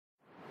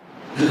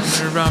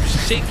Of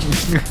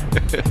 6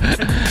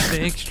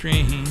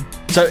 extreme.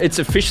 So it's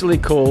officially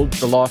called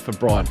The Life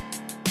of Bryan,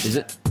 is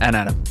it? And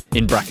Adam,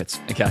 in brackets.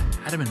 Okay.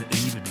 Adam and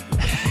Eve would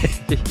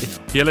be good.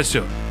 Yeah, let's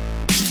do it.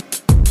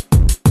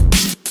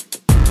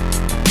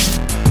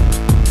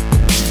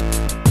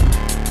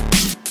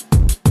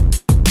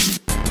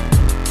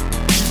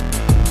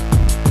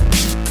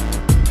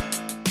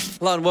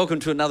 Hello and welcome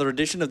to another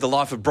edition of The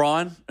Life of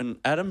Bryan and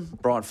Adam.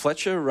 Bryan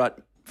Fletcher,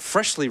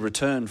 freshly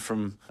returned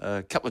from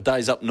a couple of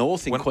days up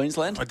north in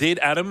Queensland. I did,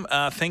 Adam.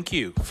 Thank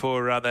you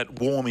for that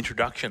warm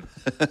introduction.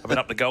 I've been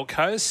up the Gold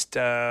Coast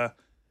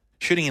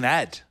shooting an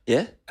ad.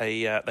 Yeah?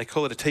 They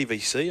call it a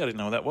TVC. I didn't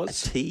know what that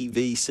was. A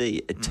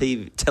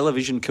TVC,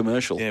 television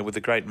commercial. Yeah, with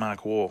the great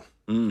Mark Waugh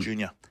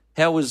Jr.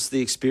 How was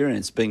the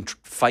experience being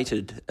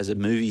fated as a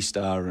movie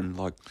star and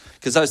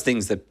because those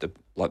things they're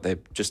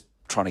just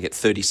trying to get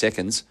 30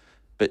 seconds,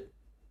 but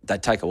they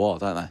take a while,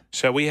 don't they?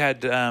 So we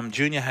had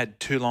Junior had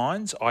 2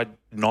 lines. I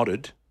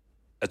nodded.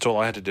 That's all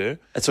I had to do.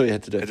 That's all you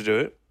had to do. Had to do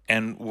it,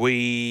 and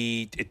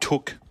it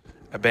took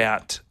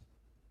about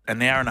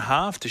an hour and a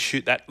half to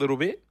shoot that little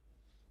bit.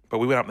 But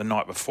we went up the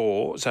night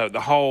before, so the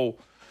whole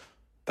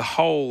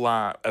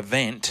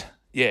event,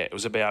 it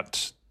was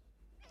about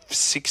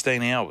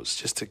 16 hours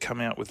just to come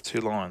out with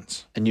 2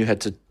 lines. And you had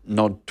to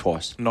nod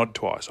twice. And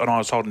I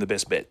was holding the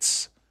best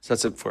bets. So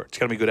that's for it. It's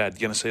going to be a good ad.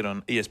 You're going to see it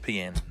on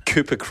ESPN.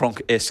 Cooper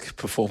Cronk-esque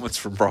performance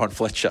from Bryan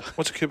Fletcher.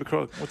 What's a Cooper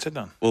Cronk? What's that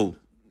done? Well,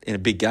 in a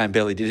big game,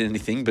 barely did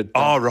anything, but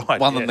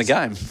won them the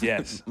game.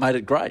 Yes. Made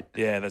it great.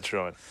 Yeah, that's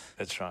right.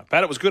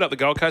 But it was good up the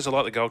Gold Coast. I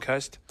like the Gold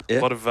Coast. Yeah.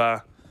 A lot of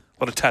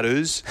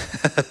tattoos,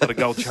 a lot of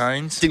gold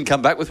chains. Didn't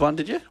come back with one,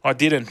 did you? I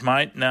didn't,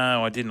 mate.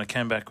 No, I didn't. I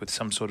came back with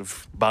some sort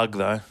of bug,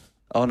 though.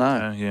 Oh,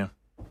 no. Yeah.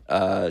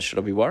 Should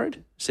I be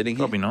worried sitting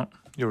here? Probably not.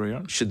 You're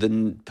right. Should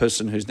the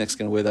person who's next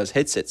going to wear those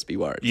headsets be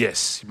worried?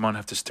 Yes. You might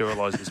have to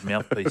sterilise his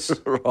mouthpiece.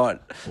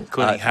 Right.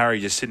 Including Harry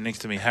just sitting next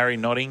to me. Harry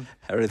nodding.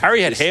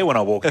 Harry had hair when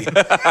I walked in.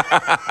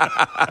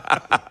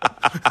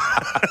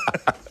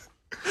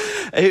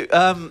 Hey,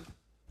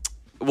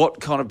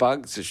 what kind of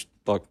bugs? Just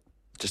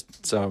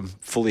so I'm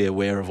fully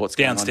aware of what's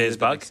Downstairs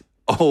going on. bug.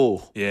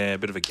 Oh. Yeah, a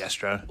bit of a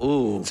gastro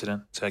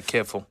incident. So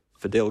careful.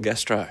 Fidel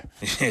Gastro.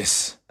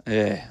 Yes.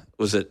 Yeah.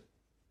 Was it?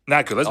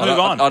 No, good. Let's move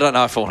on. I don't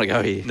know if I want to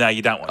go here. No,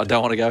 you don't want to. I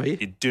don't want to go here?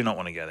 You do not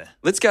want to go there.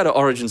 Let's go to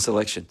Origin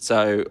selection.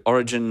 So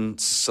Origin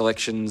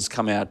selections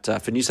come out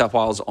for New South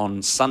Wales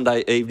on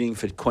Sunday evening,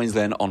 for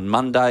Queensland on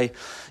Monday.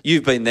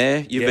 You've been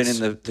there. You've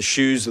been in the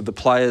shoes of the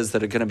players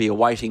that are going to be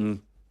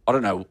awaiting. I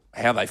don't know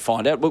how they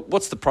find out.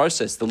 What's the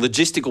process, the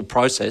logistical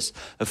process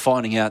of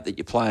finding out that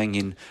you're playing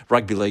in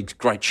rugby league's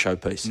great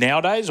showpiece?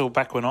 Nowadays or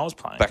back when I was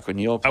playing? Back when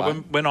you were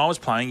playing. When I was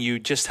playing, you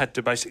just had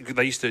to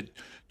they used to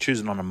choose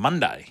it on a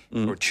Monday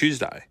or a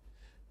Tuesday.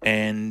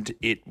 And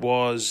it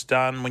was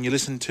done when you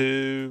listened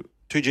to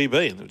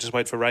 2GB. Just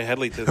wait for Ray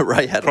Hadley to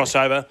cross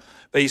over.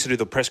 They used to do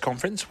the press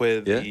conference where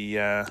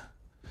the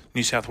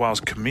New South Wales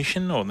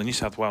Commission or the New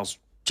South Wales...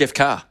 Jeff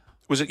Carr.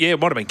 Was it? Yeah, it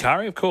might have been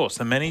Curry, of course,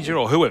 the manager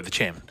or whoever, the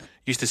chairman,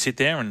 used to sit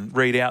there and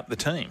read out the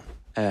team.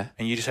 And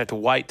you just had to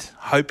wait,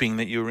 hoping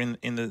that you were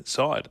in the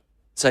side.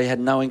 So you had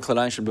no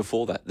inclination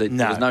before that? There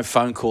was no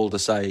phone call to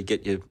say,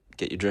 get your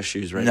dress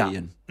shoes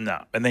ready?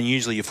 No. And then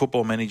usually your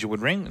football manager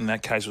would ring. In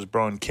that case, it was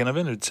Bryan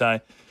Kenovan, who'd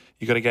say,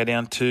 you got to go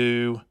down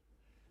to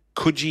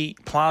Coogee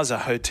Plaza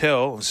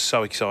Hotel. It was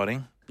so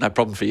exciting. No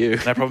problem for you.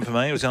 No problem for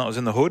me. It was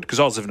in the hood because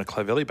I was living in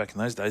Clovelly back in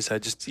those days. So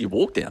you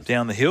walk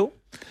down the hill,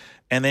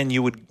 and then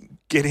you would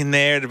get in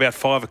there at about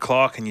 5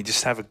 o'clock, and you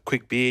just have a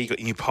quick beer. You got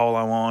your new polo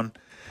on,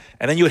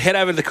 and then you would head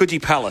over to the Coogee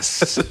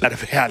Palace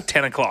at about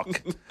 10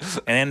 o'clock,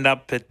 and end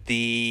up at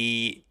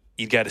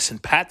you'd go to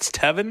St Pat's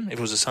Tavern if it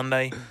was a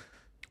Sunday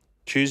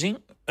choosing,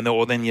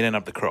 or then you'd end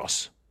up the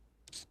Cross.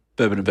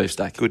 Bourbon and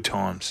beefsteak. Good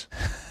times.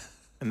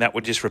 And that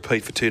would just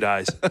repeat for 2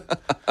 days.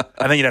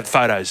 And then you'd have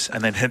photos,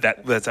 and then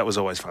that was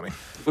always funny.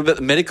 What about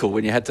the medical,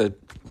 when you had to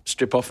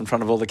strip off in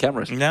front of all the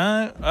cameras?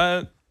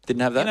 No.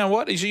 Didn't have that? You know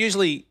what? It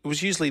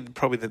was usually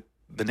probably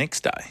the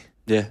next day.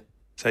 Yeah.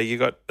 So you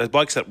got those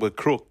blokes that were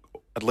crook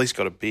at least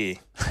got a beer.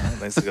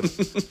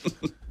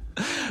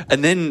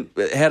 And then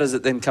how does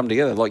it then come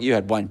together? Like you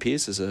had Wayne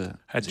Pearce as a...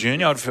 Had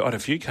Junior. I had a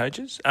few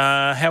coaches.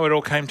 How it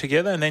all came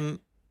together, and then,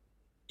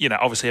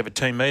 obviously have a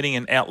team meeting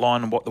and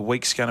outline what the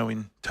week's going to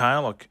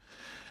entail,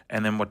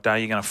 and then what day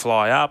you're going to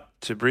fly up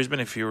to Brisbane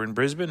if you're in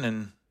Brisbane,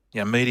 and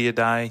media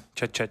day,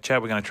 chat.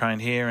 We're going to train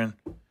here, and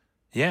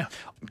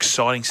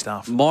exciting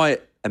stuff. My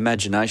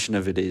imagination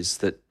of it is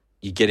that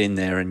you get in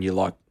there and you're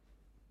like,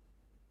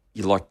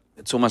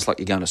 it's almost like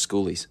you're going to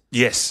schoolies.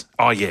 Yes.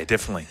 Oh yeah,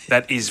 definitely.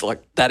 That is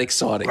like that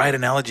exciting. Great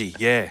analogy.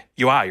 Yeah,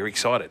 you are. You're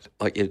excited.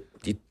 Like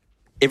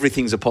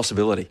everything's a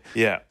possibility.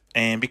 Yeah,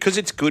 and because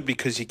it's good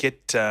because you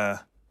get.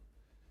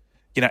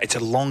 It's a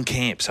long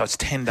camp, so it's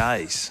 10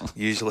 days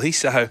usually.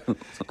 So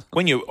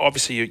when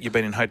you've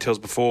been in hotels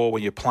before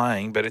when you're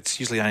playing, but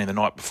it's usually only the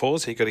night before,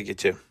 so you've got to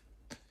get your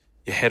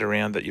head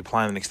around that you're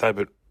playing the next day.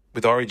 But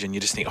with Origin, you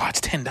just think,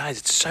 it's 10 days.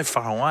 It's so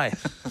far away.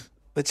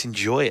 At Let's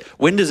enjoy it.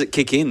 When does it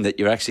kick in that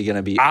you're actually going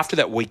to be After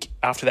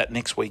that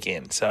next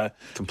weekend. So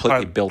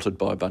completely belted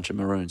by a bunch of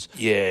Maroons?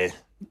 Yeah.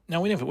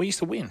 No, we used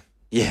to win.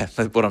 Yeah,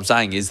 but what I'm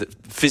saying is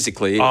that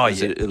physically it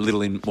was a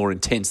little more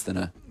intense than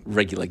a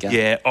regular game.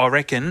 Yeah, I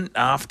reckon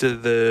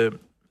after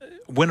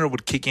when it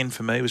would kick in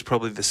for me was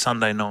probably the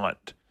Sunday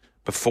night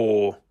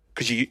before,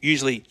 because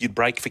you'd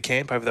break for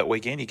camp over that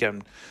weekend. You go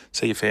and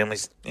see your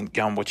families and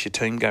go and watch your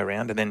team go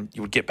around, and then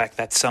you would get back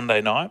that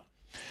Sunday night,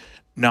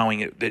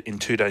 knowing that in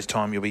 2 days'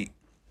 time you'll be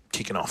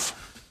kicking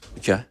off.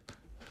 Okay.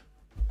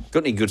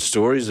 Got any good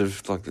stories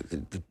of like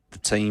the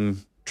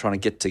team trying to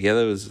get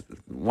together? Was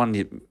one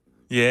you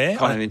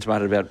kind of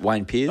intimated about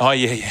Wayne Pearce? Oh,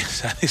 yeah.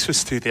 So this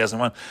was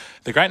 2001.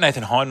 The great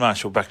Nathan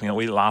Hindmarsh backed me up.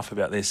 We laugh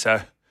about this. So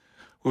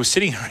we were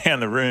sitting around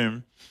the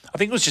room. I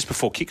think it was just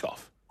before kickoff.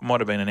 It might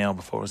have been an hour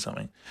before or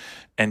something.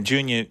 And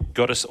Junior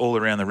got us all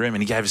around the room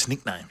and he gave us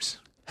nicknames.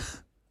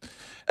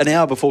 An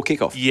hour before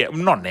kickoff? Yeah,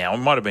 not an hour. It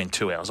might have been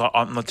 2 hours.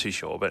 I'm not too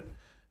sure. But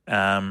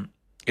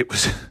it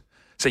was...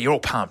 So you're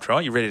all pumped,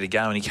 right? You're ready to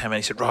go. And he came out and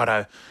he said,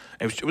 righto.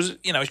 It was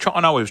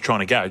I know he was trying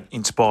to go,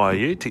 inspire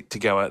you to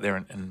go out there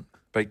and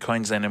beat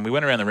Queensland. And we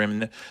went around the room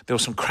and there were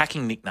some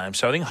cracking nicknames.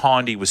 So I think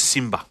Hindy was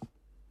Simba.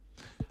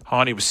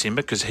 Hindy was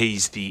Simba because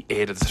he's the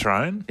heir to the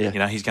throne.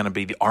 Yeah. He's going to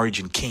be the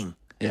Origin king.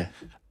 Yeah.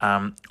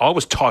 I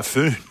was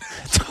Typhoon.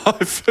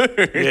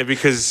 Typhoon? Yeah,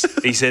 because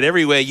he said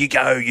everywhere you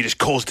go, you just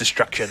cause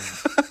destruction.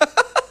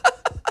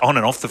 On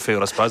and off the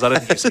field, I suppose. I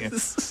don't think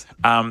it's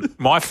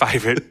my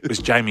favourite was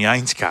Jamie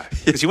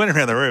Ainscough because he went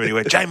around the room and he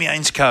went, Jamie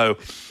Ainscough,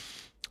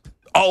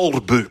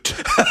 old boot.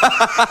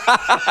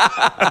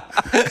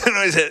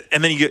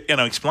 And then you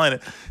explain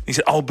it. He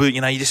said, old boot.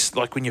 You just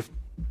like when you've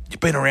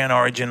been around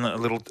Origin a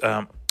little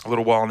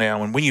while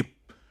now, and when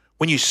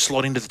you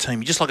slot into the team,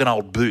 you're just like an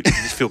old boot. You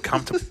just feel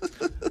comfortable.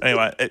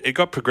 Anyway, it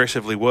got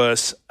progressively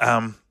worse.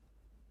 That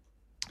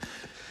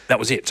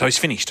was it. So he's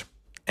finished,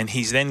 and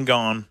he's then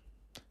gone.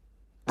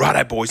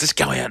 Righto, boys, let's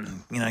go out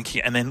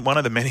and then one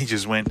of the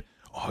managers went,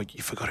 oh,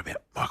 you forgot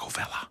about Michael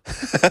Vella.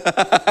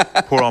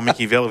 Poor old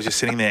Mickey Vella was just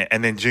sitting there,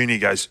 and then Junior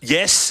goes,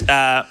 yes,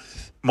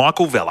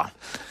 Michael Vella,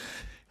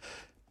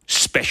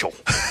 special.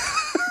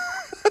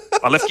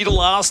 I left you to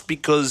last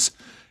because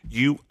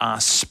you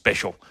are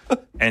special.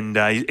 And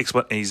his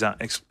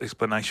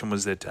explanation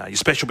was that you're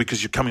special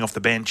because you're coming off the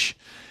bench,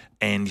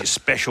 and you're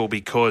special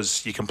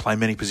because you can play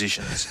many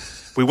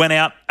positions. We went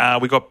out,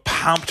 we got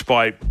pumped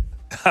by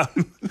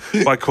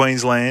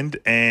Queensland,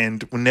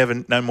 and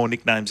no more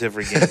nicknames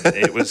ever again.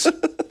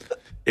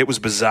 It was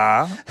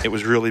bizarre. It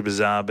was really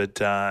bizarre. But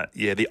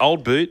the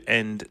old boot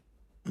and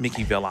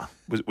Mickey Vella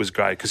was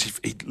great because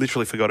he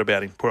literally forgot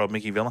about him. Poor old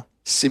Mickey Vella.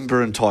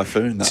 Simba and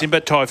Typhoon, though. Simba,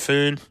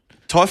 Typhoon.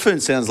 Typhoon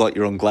sounds like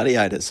you're on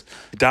Gladiators.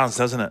 It does,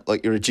 doesn't it?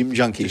 Like you're a gym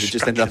junkie who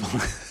just ended up on...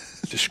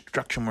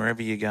 Destruction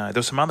wherever you go. There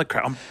was some other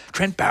crap.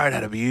 Trent Barrett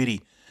had a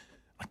beauty.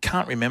 I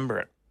can't remember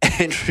it.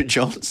 Andrew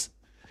Johns.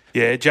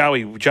 Yeah,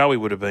 Joey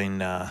would have been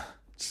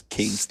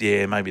king.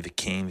 Yeah, maybe the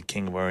king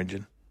of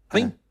Origin. I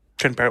think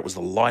Trent Barrett was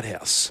the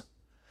lighthouse.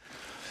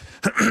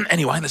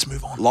 Anyway, let's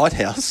move on.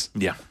 Lighthouse?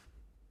 Yeah,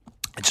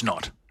 it's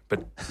not.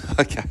 But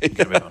okay,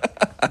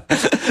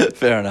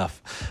 fair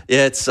enough.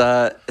 Yeah, it's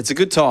a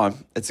good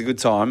time. It's a good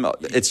time.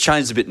 It's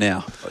changed a bit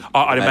now.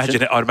 I'd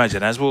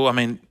imagine as well. I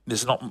mean,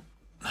 there's not.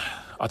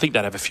 I think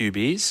they'd have a few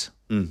beers.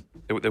 Mm.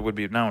 There would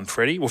be no one.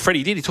 Freddie. Well,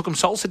 Freddie did. He took them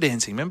salsa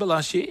dancing. Remember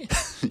last year?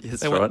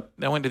 Yes, right.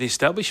 They went to the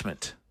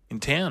establishment in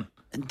town.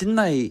 And didn't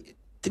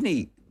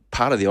he?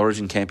 Part of the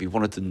Origin camp, he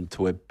wanted them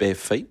to wear bare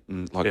feet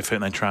and bare feet,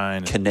 and they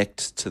train,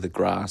 connect to the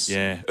grass.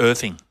 Yeah,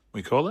 earthing.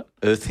 We call it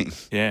earthing.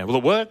 Yeah. Well,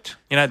 it worked.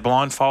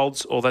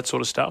 Blindfolds, all that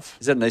sort of stuff.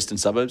 Is that an Eastern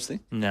Suburbs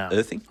thing? No.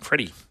 Earthing.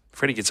 Freddie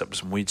gets up to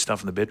some weird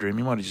stuff in the bedroom.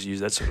 He might have just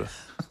used that sort of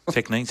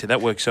technique. So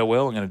that works so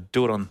well. I'm going to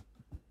do it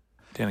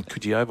down at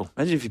Coogee Oval.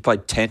 Imagine if you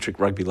played tantric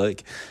rugby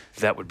league.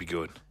 That would be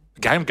good.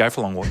 The game would go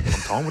for a long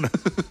time, wouldn't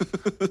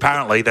it?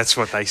 Apparently, that's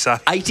what they say.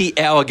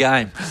 80-hour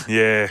game.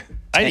 Yeah.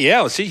 80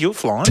 hours. See, you're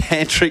flying.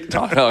 Tantric.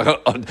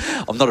 No,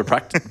 I'm not a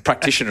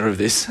practitioner of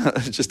this.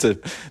 Just a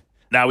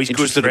he's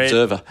interested good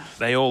observer.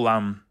 They all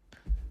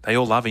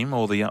love him.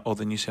 All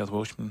the New South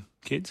Welshman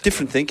kids.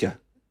 Different thinker.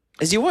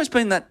 Has he always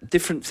been that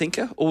different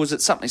thinker, or was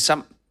it something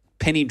some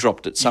penny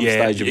dropped at some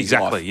stage of his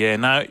life? Exactly. Yeah.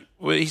 No.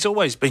 Well, he's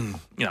always been.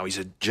 He's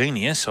a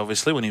genius.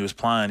 Obviously, when he was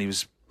playing, he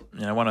was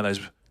one of those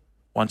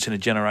once in a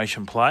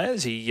generation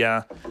players.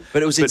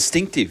 But it was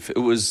instinctive.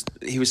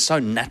 He was so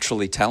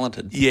naturally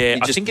talented. Yeah, he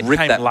just I think it ripped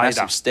came that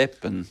later. Massive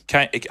step, and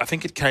I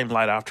think it came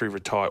late after he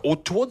retired, or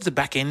towards the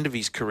back end of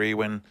his career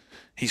when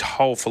his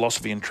whole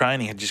philosophy and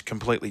training had just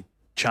completely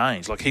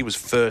changed. Like he was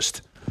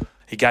first,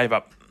 he gave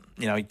up.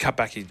 He cut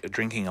back his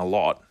drinking a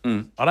lot.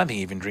 I don't think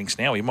he even drinks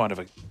now. He might have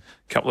a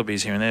couple of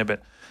beers here and there,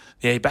 but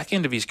yeah, back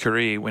end of his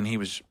career when he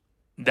was,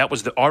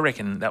 I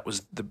reckon that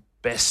was the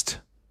best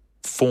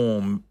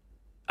form.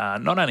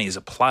 Not only as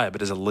a player,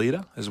 but as a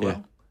leader as well.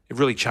 Yeah. It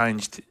really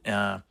changed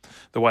the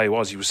way he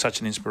was. He was such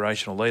an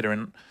inspirational leader.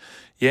 And,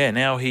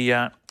 now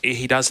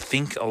he does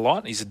think a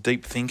lot. He's a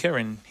deep thinker.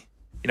 And,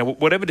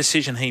 whatever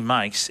decision he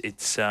makes,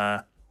 it's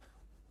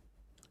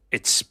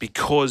it's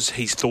because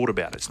he's thought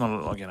about it. It's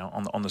not like,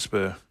 on the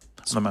spur, on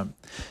the moment.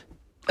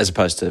 As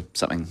opposed to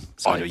something.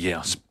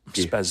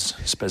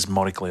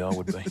 Spasmodically, I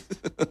would be.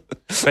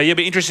 But yeah, it'd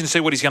be interesting to see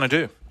what he's going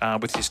to do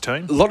with his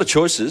team. A lot of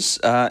choices.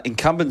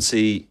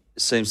 Incumbency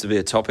seems to be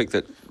a topic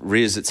that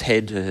rears its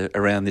head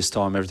around this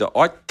time every day.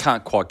 I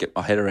can't quite get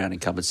my head around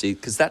incumbency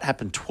because that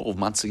happened 12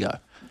 months ago.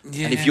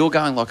 Yeah. And if you're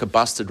going like a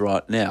busted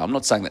right now, I'm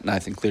not saying that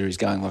Nathan Cleary's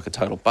going like a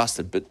total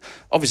busted, but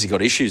obviously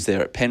got issues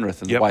there at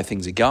Penrith and the way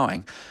things are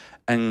going.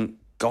 And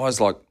guys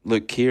like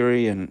Luke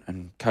Keary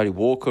and Cody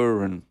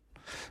Walker and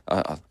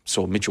I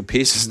saw Mitchell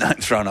Pearce's name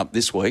thrown up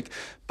this week,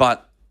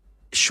 but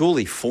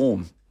surely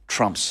form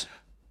trumps.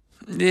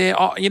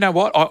 Yeah, you know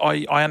what?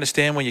 I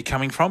understand where you're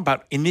coming from,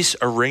 but in this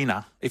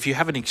arena, if you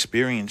haven't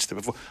experienced it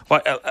before,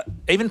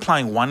 even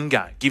playing one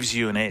game gives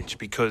you an edge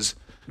because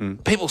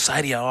people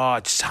say to you,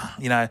 it's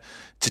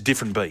a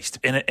different beast.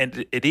 And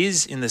it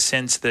is in the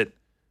sense that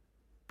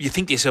you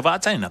think to yourself,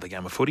 it's only another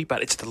game of footy,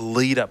 but it's the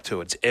lead up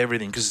to it. It's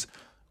everything because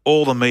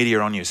all the media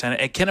are on you. And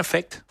it can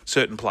affect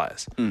certain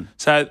players.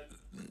 So,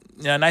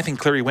 Nathan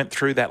Cleary went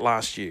through that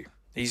last year.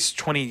 He's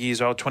 20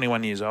 years old,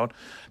 21 years old.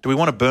 Do we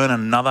want to burn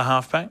another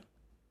halfback?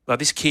 Like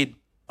this kid,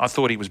 I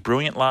thought he was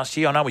brilliant last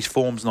year. I know his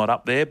form's not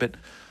up there, but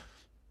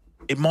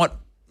it might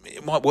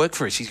work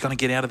for us. He's going to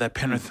get out of that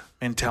Penrith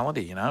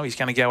mentality, He's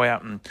going to go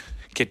out and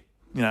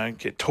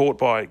get taught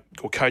by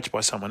or coached by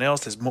someone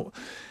else. There's more.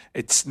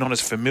 It's not as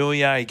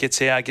familiar. He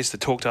gets out, gets to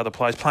talk to other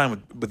players,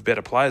 playing with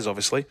better players,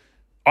 obviously.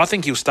 I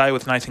think he'll stay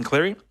with Nathan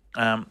Cleary.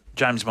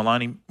 James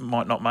Maloney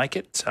might not make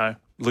it, so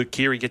Luke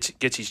Keary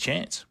gets his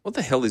chance. What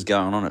the hell is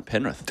going on at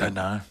Penrith? Don't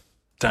know.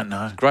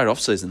 Great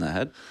off-season they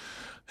had.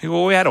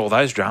 Well, we had all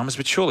those dramas,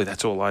 but surely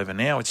that's all over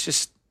now. It's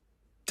just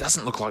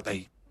doesn't look like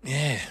they,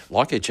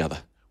 like each other.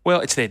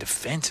 Well, it's their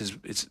defence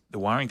it's the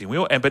worrying thing.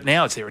 But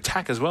now it's their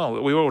attack as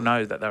well. We all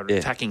know that they're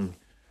attacking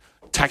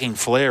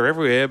flair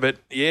everywhere, but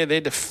their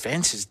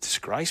defence is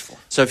disgraceful.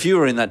 So if you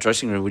were in that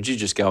dressing room, would you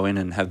just go in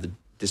and have the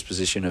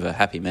disposition of a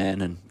happy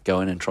man and go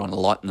in and try and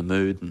lighten the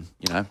mood and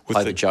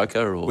play the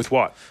joker? Or with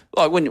what?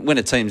 Like when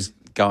a team's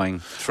going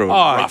through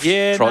a rough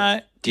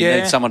trot, do you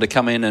need someone to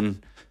come in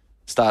and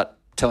start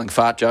telling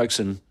fart jokes?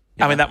 And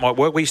that might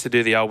work. We used to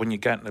do the old when you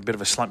go in a bit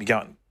of a slump, you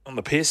go on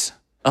the piss.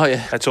 Oh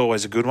yeah, that's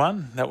always a good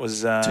one. That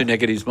was two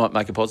negatives might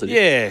make a positive.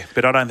 Yeah,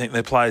 but I don't think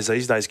the players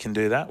these days can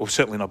do that. Well,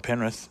 certainly not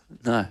Penrith.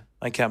 No,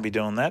 they can't be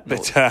doing that.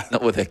 But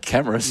not with their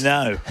cameras.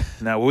 No.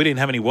 We didn't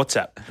have any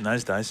WhatsApp in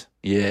those days.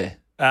 Yeah,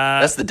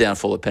 that's the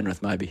downfall of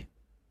Penrith. Maybe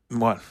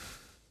what?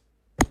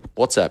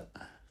 WhatsApp.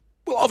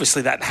 Well,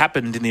 obviously that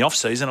happened in the off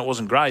season. It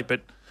wasn't great,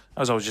 but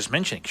as I was just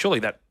mentioning, surely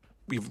that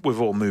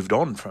we've all moved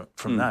on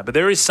from that. But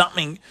there is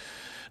something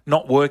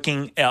not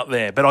working out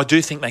there. But I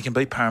do think they can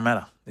beat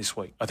Parramatta this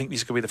week. I think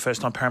this could be the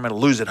first time Parramatta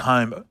lose at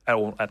home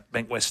at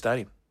Bankwest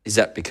Stadium. Is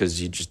that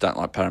because you just don't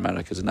like Parramatta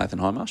because of Nathan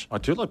Hindmarsh? I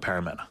do like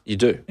Parramatta. You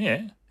do?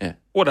 Yeah. Yeah.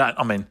 What?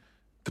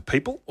 The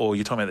people, or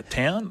you're talking about the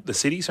town, the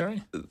city?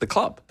 Sorry, the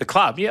club. The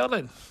club. Yeah,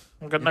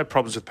 I've got no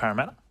problems with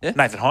Parramatta. Yeah.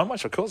 Nathan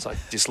Hindmarsh, of course, I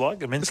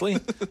dislike immensely.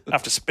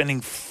 After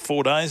spending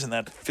 4 days in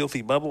that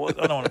filthy bubble,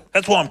 I don't want.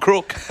 That's why I'm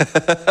crook.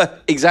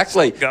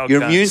 Exactly.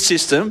 Your immune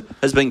system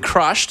has been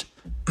crushed.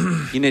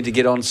 You need to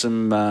get on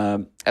some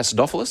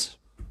acidophilus,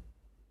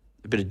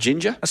 a bit of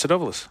ginger.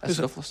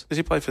 Acidophilus. Does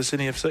he play for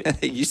Sydney FC?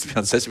 He used to be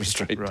on Sesame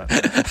Street. Right.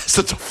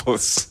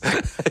 Acidophilus.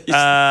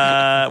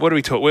 What do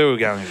we talk? Where are we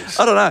going with this?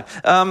 I don't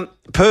know.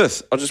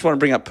 Perth. I just want to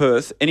bring up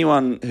Perth.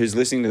 Anyone who's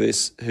listening to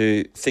this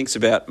who thinks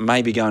about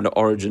maybe going to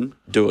Origin,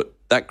 do it.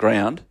 That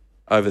ground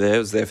over there,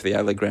 was there for the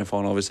A-League Grand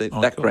Final, obviously.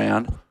 That cool.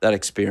 Ground, that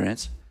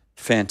experience,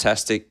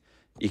 fantastic.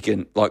 You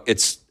can,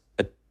 it's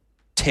a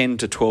 10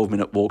 to 12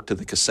 minute walk to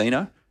the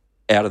casino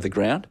out of the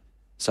ground.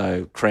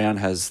 So Crown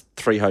has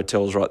 3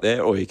 hotels right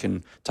there, or you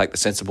can take the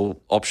sensible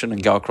option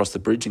and go across the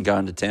bridge and go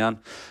into town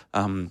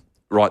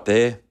right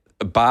there.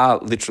 A bar,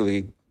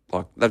 literally,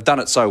 they've done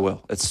it so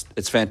well.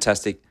 It's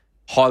fantastic.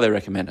 Highly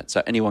recommend it.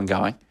 So anyone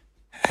going.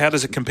 How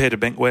does it compare to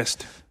Bank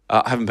West?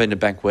 I haven't been to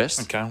Bank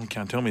West. Okay, you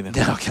can't tell me then.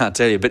 No, I can't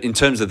tell you. But in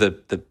terms of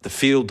the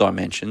field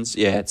dimensions,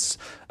 it's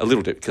a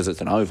little bit because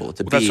it's an oval.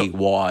 It's a big,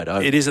 wide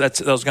oval. It is.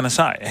 That's what I was going to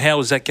say. How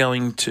is that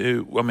going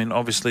to?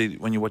 Obviously,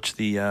 when you watch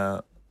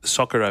the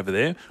soccer over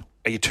there,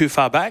 are you too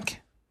far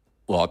back?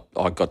 Well,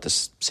 I got to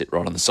sit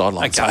right on the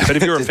sideline. Okay, but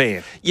if you're a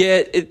fan.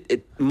 Yeah,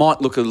 it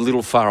might look a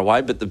little far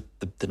away, but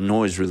the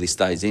noise really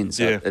stays in.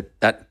 So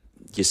that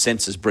your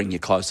senses bring you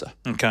closer.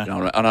 Okay.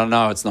 And I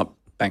know it's not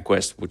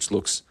Bankwest, which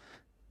looks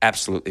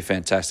absolutely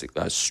fantastic,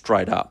 though,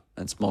 straight up.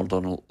 It's modelled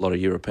on a lot of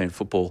European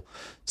football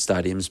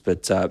stadiums,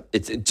 but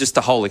it's just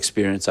the whole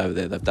experience over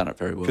there. They've done it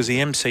very well. Because the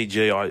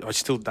MCG, I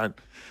still don't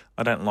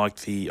like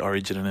the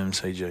Origin and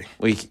MCG.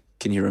 Well,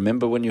 can you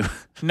remember when you...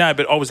 No,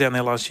 but I was down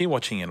there last year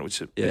watching it,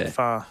 which is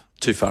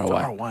too far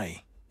away. Far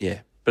away.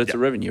 Yeah, but it's a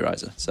revenue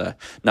raiser. So,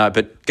 no,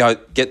 but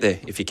get there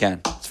if you can.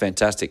 It's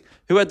fantastic.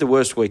 Who had the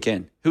worst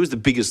weekend? Who was the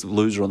biggest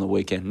loser on the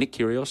weekend? Nick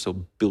Kyrgios or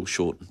Bill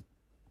Shorten?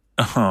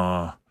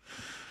 Oh,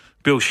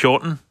 Bill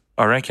Shorten,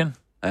 I reckon.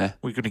 Yeah.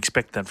 We could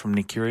expect that from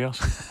Nick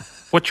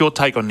Kyrgios. What's your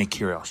take on Nick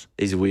Kyrgios?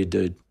 He's a weird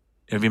dude.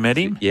 Have you met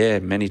him? Yeah,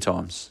 many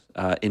times.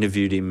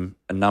 Interviewed him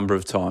a number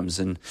of times.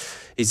 And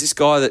he's this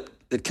guy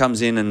that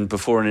comes in and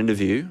before an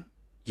interview,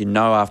 you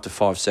know after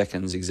 5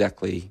 seconds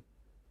exactly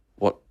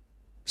what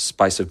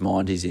space of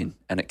mind he's in,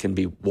 and it can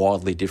be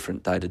wildly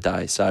different day to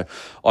day. So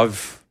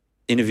I've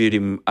interviewed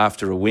him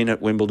after a win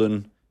at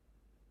Wimbledon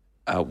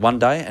one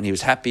day, and he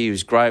was happy, he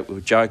was great, we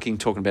were joking,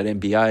 talking about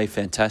NBA,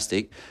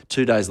 fantastic.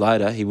 2 days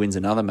later, he wins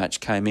another match,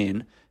 came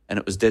in, and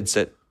it was dead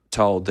set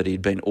told that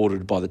he'd been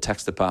ordered by the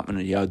tax department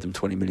and he owed them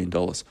 $20 million.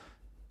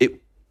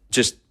 It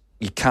just,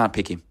 you can't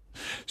pick him.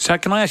 So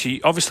can I ask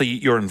you, obviously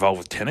you're involved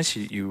with tennis,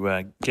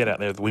 you get out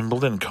there with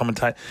Wimbledon and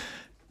commentate.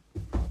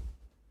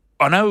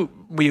 I know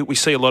we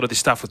see a lot of this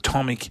stuff with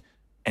Tomic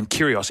and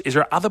Kyrgios. Is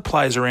there other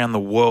players around the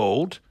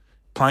world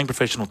playing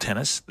professional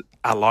tennis that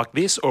are like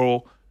this,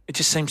 or it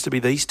just seems to be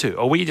these two?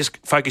 Or were you just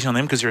focusing on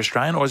them because they're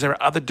Australian, or is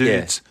there other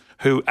dudes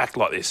who act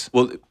like this?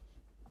 Well,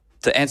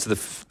 to answer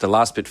the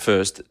last bit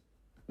first,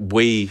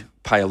 we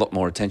pay a lot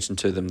more attention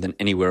to them than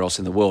anywhere else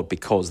in the world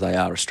because they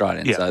are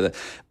Australian. Yeah. So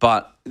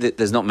but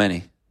there's not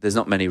many. There's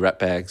not many rat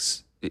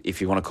bags, if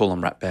you want to call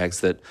them rat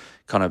bags, that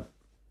kind of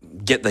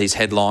get these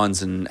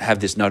headlines and have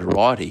this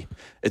notoriety.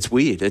 It's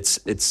weird.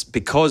 It's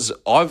because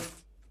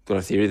I've got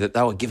a theory that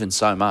they were given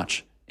so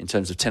much in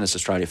terms of Tennis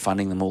Australia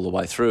funding them all the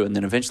way through, and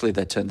then eventually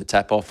they turned the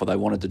tap off, or they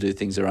wanted to do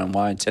things their own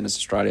way, and Tennis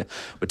Australia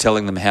were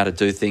telling them how to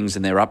do things,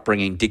 and their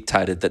upbringing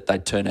dictated that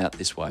they'd turn out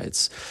this way.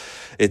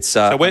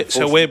 So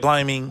we're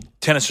blaming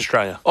Tennis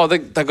Australia. Oh, they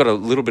got a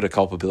little bit of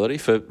culpability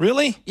for...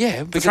 Really?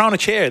 Yeah. For throwing a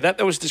chair.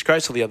 That was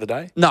disgraceful the other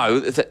day. No,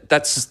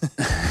 that's...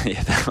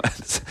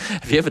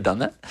 Have you ever done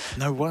that?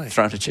 No way.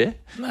 Thrown a chair?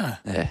 No.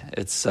 Yeah,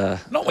 it's...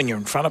 Not when you're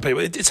in front of people.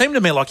 It seemed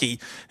to me like he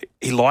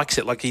likes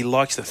it, like he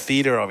likes the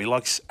theatre of, he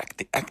likes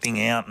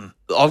acting out. And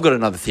I've got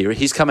another theory.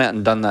 He's come out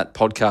and done that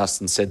podcast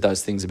and said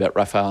those things about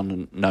Rafael Nadal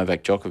and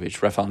Novak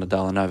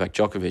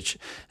Djokovic,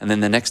 and then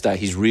the next day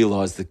he's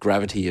realised the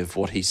gravity of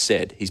what he's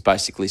said. He's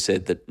basically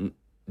said that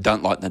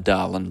don't like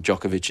Nadal and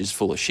Djokovic is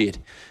full of shit,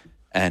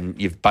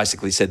 and you've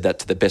basically said that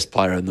to the best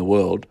player in the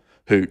world,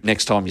 who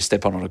next time you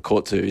step on a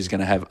court to is going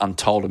to have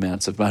untold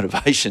amounts of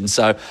motivation.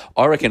 So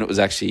I reckon it was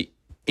actually,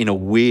 in a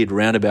weird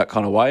roundabout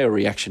kind of way, a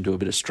reaction to a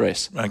bit of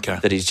stress. Okay.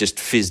 That he's just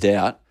fizzed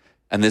out,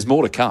 and there's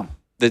more to come.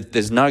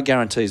 There's no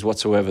guarantees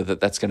whatsoever that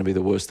that's going to be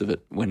the worst of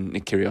it when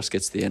Nick Kyrgios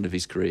gets to the end of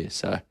his career.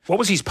 So, what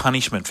was his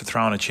punishment for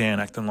throwing a chair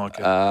and acting like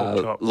a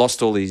pork chop?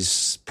 Lost all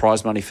his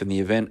prize money from the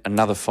event,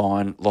 another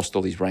fine, lost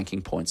all his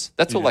ranking points.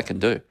 That's all they can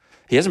do.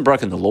 He hasn't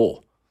broken the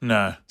law.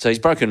 No. So he's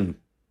broken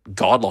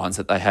guidelines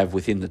that they have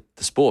within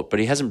the sport, but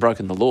he hasn't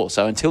broken the law.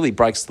 So until he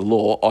breaks the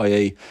law,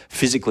 i.e.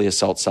 physically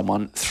assaults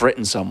someone,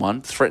 threatens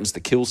to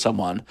kill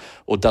someone,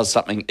 or does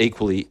something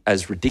equally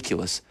as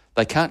ridiculous,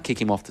 they can't kick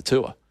him off the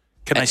tour.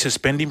 Can they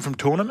suspend him from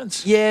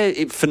tournaments?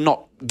 Yeah, for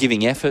not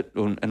giving effort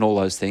and all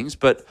those things.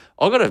 But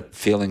I've got a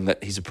feeling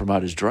that he's a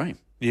promoter's dream.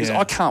 Because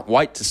I can't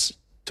wait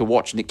to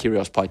watch Nick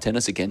Kyrgios play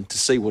tennis again to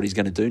see what he's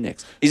going to do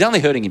next. He's only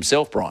hurting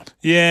himself, Bryan.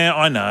 Yeah,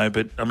 I know.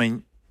 But, I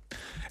mean,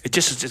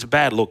 it's a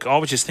bad look. I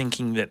was just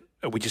thinking that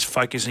we're just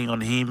focusing on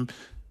him.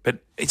 But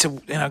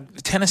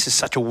tennis is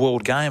such a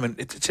world game, and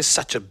it's just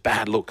such a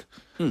bad look.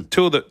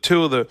 Two of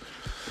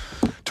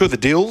the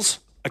deals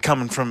are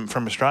coming from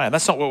Australia.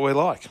 That's not what we're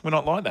like. We're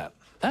not like that.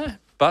 No,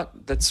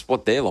 but that's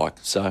what they're like,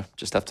 so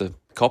just have to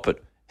cop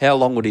it. How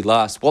long would he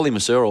last? Wally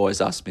Masur always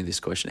asks me this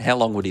question. How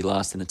long would he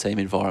last in a team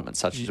environment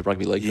such as a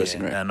rugby league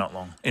dressing room? No, not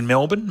long. In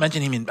Melbourne?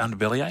 Imagine him in under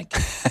bellyache.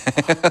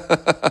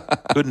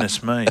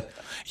 Goodness me.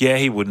 Yeah,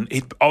 he wouldn't.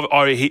 He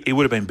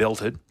would have been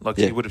belted.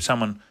 He would have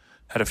someone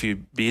had a few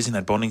beers in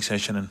that bonding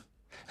session. And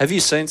have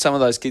you seen some of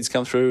those kids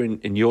come through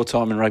in your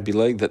time in rugby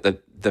league that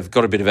they've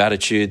got a bit of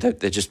attitude, that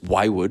they're just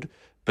wayward,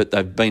 but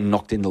they've been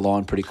knocked in the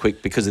line pretty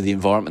quick because of the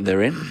environment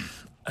they're in?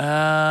 You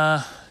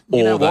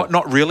know what?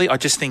 Not really. I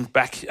just think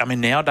back. I mean,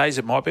 nowadays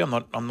it might be.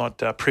 I'm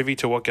not privy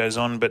to what goes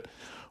on. But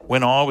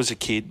when I was a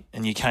kid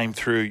and you came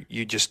through,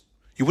 you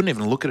wouldn't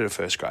even look at a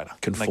first grader.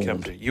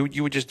 Conformed.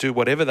 You would just do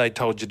whatever they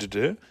told you to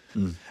do.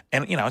 And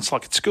it's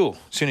like at school.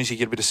 As soon as you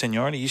get a bit of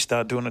seniority, you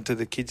start doing it to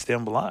the kids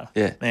down below.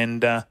 Yeah.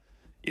 And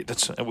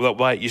that's the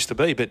way it used to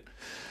be. But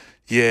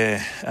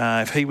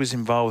yeah, if he was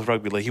involved with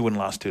rugby league, he wouldn't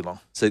last too long.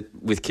 So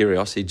with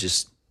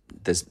Kyrgios,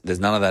 there's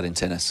none of that in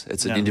tennis.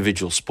 It's an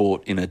individual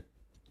sport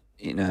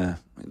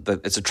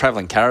it's a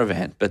travelling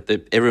caravan, but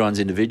everyone's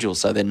individual,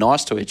 so they're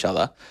nice to each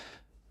other,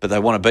 but they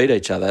want to beat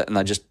each other, and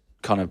they just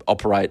kind of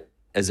operate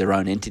as their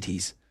own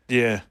entities.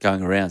 Yeah,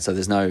 going around. So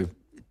there's no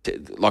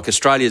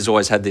Australia's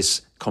always had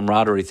this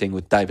camaraderie thing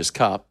with Davis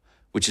Cup,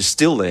 which is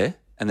still there,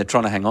 and they're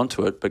trying to hang on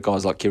to it. But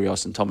guys like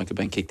Kyrgios and Tomic have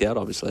been kicked out,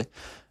 obviously.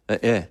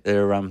 But yeah,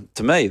 they're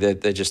to me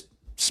they're just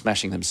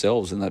smashing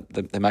themselves, and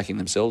they're making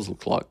themselves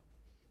look like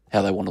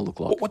how they want to look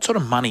like. What sort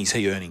of money is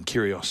he earning,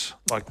 Kyrgios?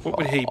 Like, what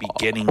would he be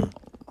getting?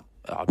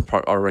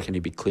 I reckon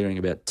he'd be clearing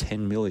about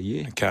 10 mil a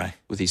year. Okay.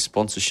 With his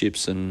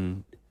sponsorships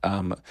and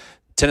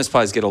tennis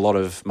players get a lot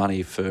of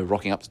money for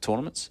rocking up to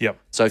tournaments. Yep.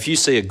 So if you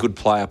see a good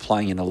player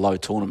playing in a low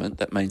tournament,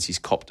 that means he's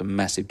copped a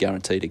massive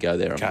guarantee to go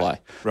there and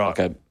play. Right.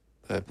 Like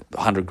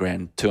 100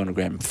 grand, 200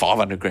 grand,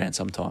 500 grand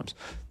sometimes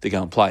to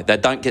go and play. They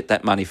don't get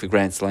that money for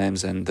Grand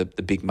Slams and the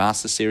big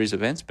Master Series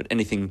events, but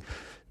anything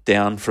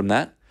down from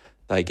that,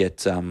 they get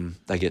some.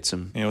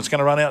 It's going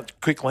to run out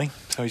quickly,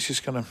 so he's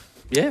just going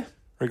to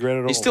regret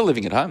it all. He's still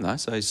living at home though,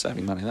 so he's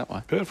saving money that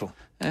way. Beautiful.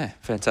 Yeah,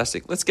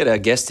 fantastic. Let's get our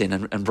guest in,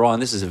 and Bryan,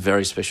 this is a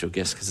very special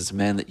guest because it's a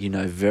man that you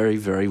know very,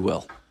 very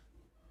well.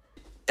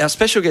 Our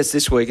special guest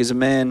this week is a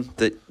man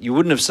that you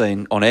wouldn't have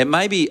seen on air.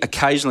 Maybe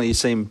occasionally you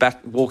see him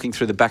walking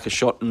through the back of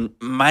shot, and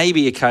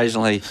maybe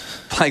occasionally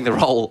playing the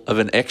role of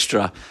an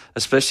extra,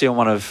 especially on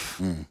one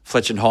of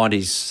Fletch and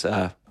Hindy's,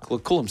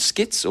 call them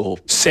skits or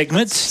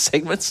segments.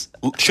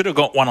 Should have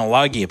got one on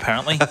Logie,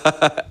 apparently.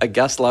 A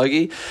Gus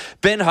Logie.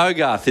 Ben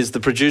Hogarth is the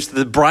producer,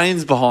 the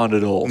brains behind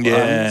it all.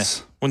 Yeah.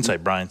 Wouldn't say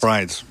brains.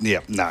 Brains. Yeah,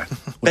 no.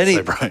 Benny,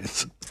 say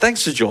brains.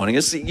 Thanks for joining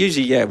us.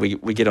 Usually,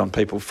 we get on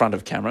people front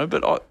of camera,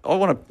 but I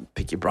want to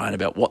pick your brain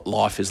about what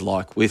life is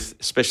like with,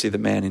 especially the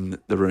man in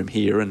the room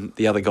here and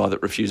the other guy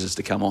that refuses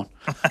to come on.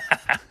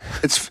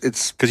 It's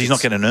because he's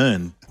not getting an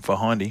earn for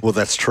Hindy. Well,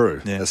 that's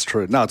true. Yeah. That's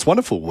true. No, it's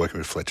wonderful working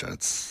with Fletcher.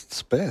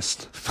 It's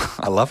best.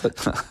 I love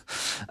it.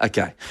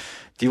 Okay.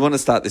 Do you want to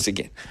start this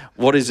again?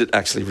 What is it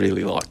actually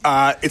really like?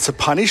 It's a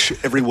punish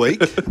every week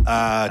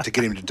to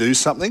get him to do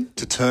something,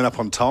 to turn up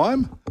on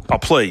time. Oh,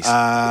 please.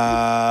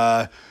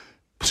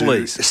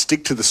 Please. To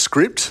stick to the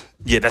script.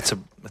 Yeah, that's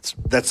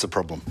the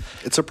problem.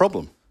 It's a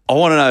problem. I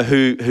want to know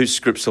who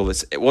scripts all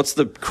this. What's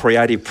the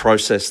creative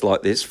process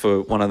like this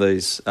for one of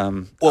these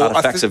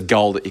artifacts of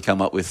gold that you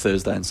come up with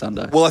Thursday and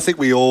Sunday? Well, I think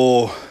we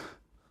all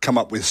come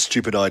up with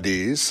stupid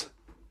ideas.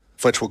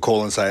 Fletch will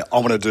call and say, I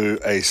want to do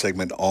a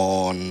segment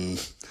on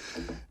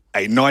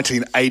a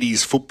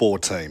 1980s football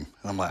team.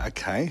 And I'm like,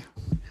 okay.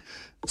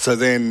 So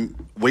then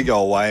we go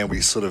away and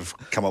we sort of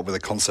come up with a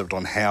concept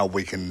on how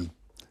we can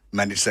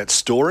manage that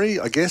story,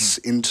 I guess,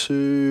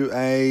 into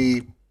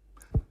a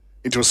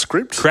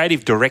script.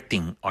 creative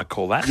directing, I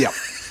call that. Yeah.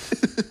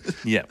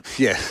 Yeah.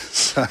 Yeah.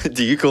 So,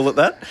 Do you call it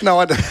that? no,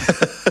 I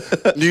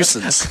don't.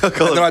 Nuisance. And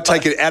then I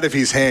take it out of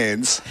his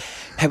hands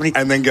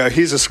and then go,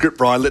 here's a script,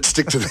 Bryan, let's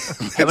stick to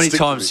that. How many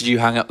times did you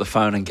hang up the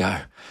phone and go,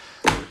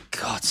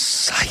 God's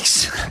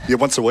sakes? Yeah,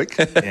 once a week.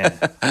 Yeah.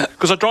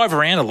 Because I drive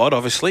around a lot,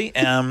 obviously.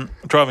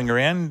 Driving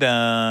around,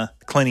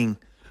 cleaning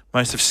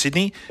most of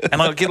Sydney,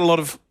 and I get a lot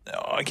of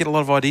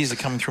ideas that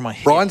come through my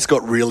head. Bryan's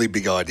got really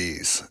big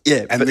ideas.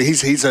 Yeah, and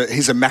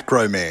he's a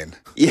macro man.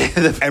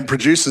 Yeah, and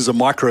producers are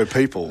micro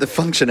people. The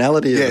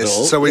functionality of it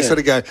all. So we sort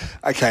of go,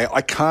 okay,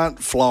 I can't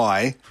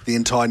fly the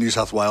entire New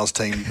South Wales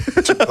team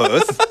to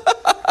Perth,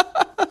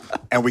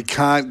 and we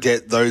can't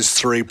get those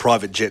 3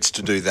 private jets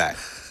to do that.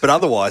 But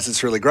otherwise,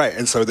 it's really great.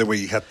 And so then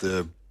we have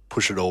to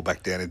push it all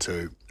back down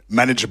into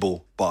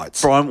manageable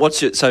bites. Bryan,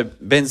 so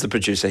Ben's the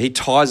producer. He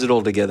ties it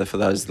all together for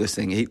those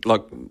listening.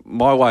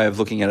 My way of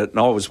looking at it, and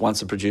I was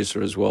once a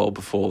producer as well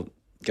before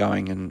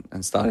going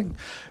and starting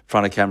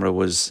front of camera,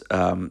 was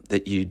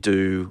that you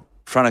do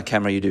front of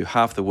camera, you do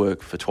half the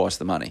work for twice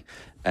the money.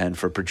 And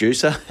for a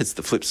producer, it's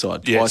the flip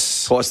side.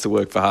 Yes. Twice the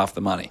work for half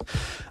the money,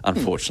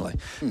 unfortunately.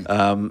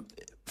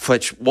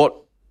 Fletch, what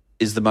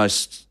is the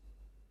most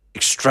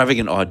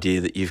extravagant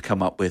idea that you've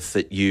come up with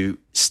that you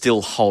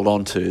still hold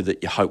on to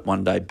that you hope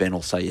one day Ben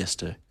will say yes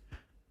to?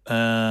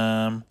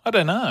 I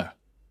don't know.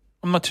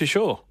 I'm not too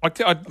sure. I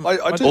do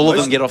all of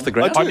them get off the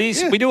ground?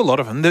 Ideas, we do a lot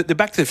of them. The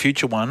Back to the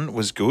Future one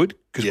was good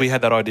because we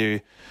had that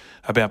idea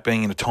about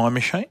being in a time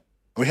machine.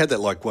 We had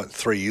that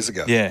 3 years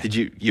ago. Yeah.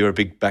 You're a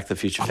big Back to the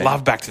Future fan? I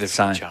love Back to the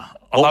Future.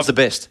 What was the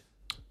best?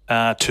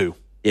 2.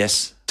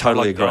 Yes,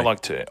 totally agree. I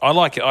like 2. I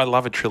like it. I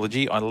love a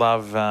trilogy. I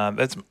love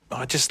that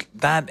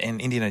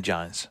and Indiana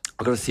Jones.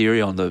 I've got a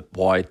theory on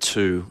why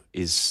 2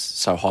 is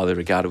so highly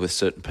regarded with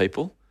certain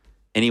people.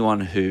 Anyone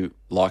who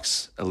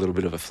likes a little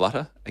bit of a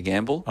flutter, a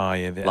gamble,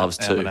 loves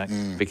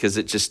 2 because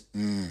it just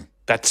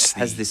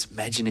has this.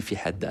 Imagine if you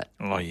had that.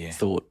 Oh yeah,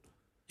 thought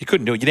you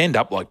couldn't do it. You'd end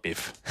up like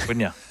Biff,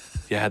 wouldn't you?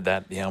 You had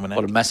that, the almanac.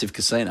 What a massive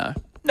casino.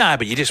 No,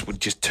 but you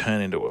would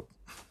turn into a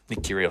Nick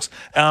Kyrgios.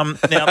 Now,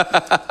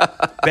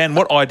 Ben,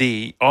 what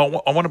idea? I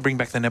want to bring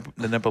back the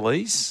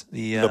Nepalese,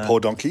 the poor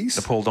donkeys.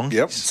 The poor donkeys.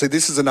 Yep. See,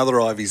 this is another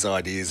of his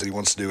ideas that he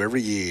wants to do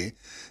every year.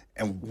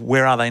 And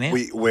where are they now?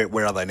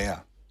 Where are they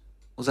now?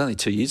 It was only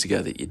 2 years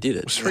ago that you did it.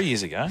 It was 3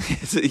 years ago.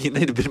 You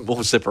need a bit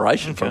more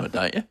separation from it,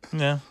 don't you?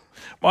 Yeah.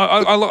 Well,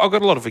 I've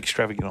got a lot of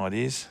extravagant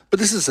ideas. But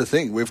this is the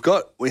thing. We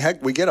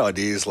get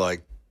ideas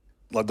like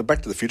the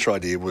Back to the Future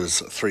idea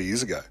was 3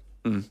 years ago.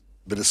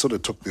 But it sort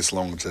of took this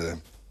long to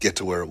get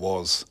to where it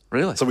was.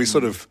 Really? So we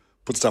sort of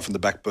put stuff in the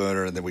back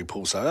burner and then we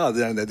pull,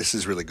 this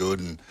is really good,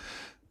 and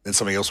then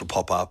something else will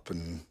pop up.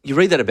 And you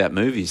read that about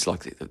movies,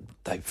 like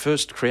they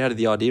first created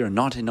the idea in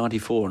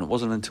 1994 and it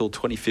wasn't until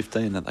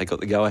 2015 that they got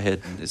the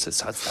go-ahead, and it's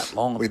that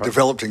long. We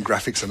developed in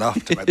graphics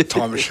enough to make the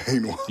time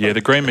machine work. Yeah, the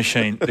green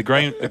machine, the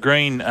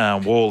green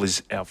wall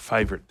is our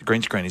favourite. The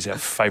green screen is our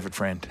favourite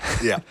friend.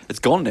 Yeah. It's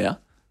gone now.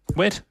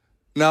 Wet?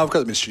 No, I've got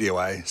them in Studio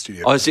A.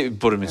 Studio. I see,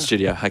 put them in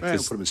Studio. Hey,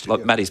 put them in Studio.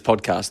 Like Matty's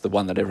podcast, the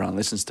one that everyone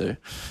listens to.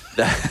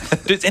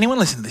 Does anyone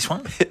listen to this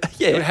one?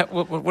 Yeah.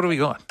 What do we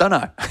got? Don't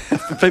know.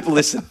 People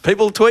listen.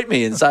 People tweet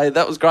me and say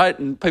that was great,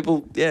 and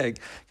people,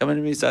 come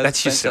into me and say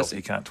That's yourself. fantastic.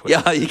 You can't tweet.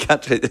 Yeah, you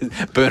can't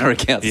tweet burner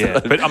accounts. Yeah,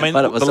 but I mean, Made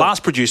it the myself.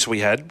 last producer we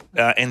had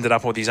ended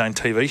up with his own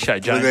TV show, there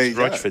James you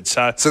go. Rochford.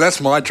 So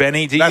that's my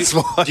Benny, do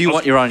you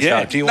want your own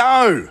show? Do you,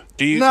 No.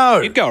 Do you? No.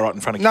 You'd go right in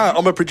front of No, camera.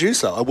 I'm a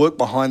producer. I work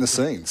behind the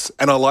scenes,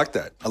 and I like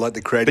that. I like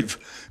the creative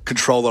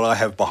control that I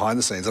have behind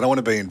the scenes. I don't want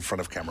to be in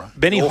front of camera.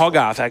 Benny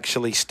Hogarth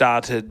actually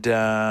started.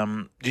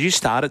 Did you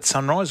start at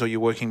Sunrise, or you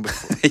working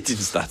before? He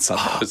didn't start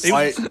Sunrise.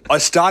 I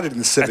started in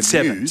the 7 At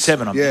seven, News.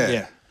 7 on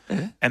yeah.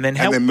 And then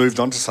And then moved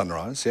on to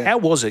Sunrise. Yeah. how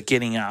was it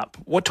getting up?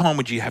 What time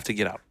would you have to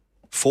get up?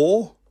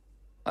 4?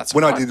 That's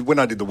When right.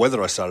 I did the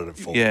weather, I started at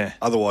 4. Yeah.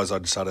 Otherwise,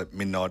 I'd start at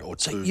midnight or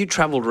 2. So you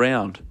travelled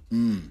around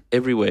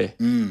everywhere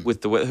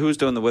with the weather. Who was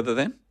doing the weather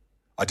then?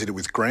 I did it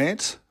with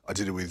Grant. I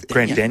did it with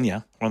Grant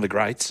Denyer, one of the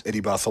greats.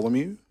 Eddie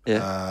Bartholomew,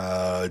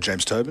 Yeah.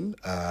 James Tobin,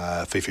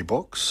 Fifi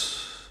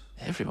Box.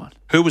 Everyone.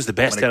 Who was the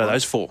best Dominic out of Wright.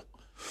 those 4?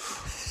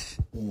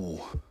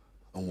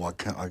 Oh, I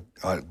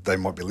can't. They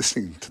might be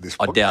listening to this.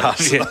 I doubt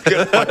it.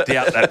 Yeah, I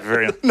doubt that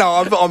very much. No,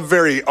 I'm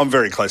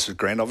very close with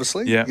Grant.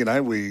 Obviously, Yeah. You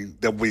know,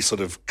 we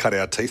sort of cut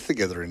our teeth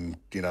together in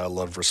a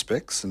lot of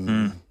respects,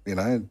 and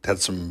had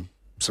some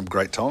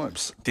great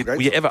times.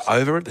 Were you ever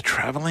over it, the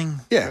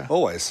travelling? Yeah,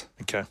 always.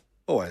 Okay.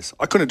 Always.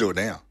 I couldn't do it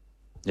now.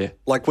 Yeah.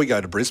 Like we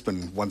go to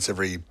Brisbane once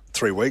every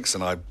 3 weeks,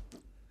 and I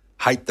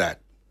hate that.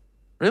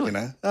 Really?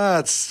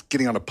 It's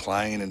getting on a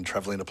plane and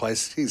travelling to a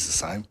place. It's the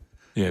same.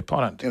 Yeah,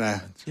 I don't.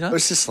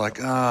 It's just like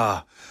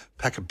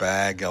pack a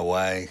bag, go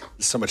away.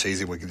 It's so much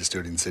easier. We can just do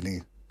it in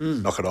Sydney.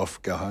 Knock it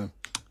off, go home.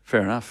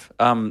 Fair enough.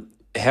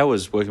 How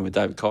was working with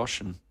David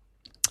Koch and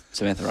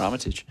Samantha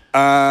Armitage?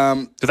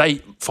 Do they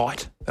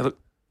fight?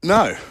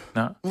 No.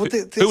 No. Well,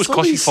 Who was Koshy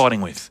always-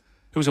 fighting with?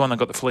 Who was the one that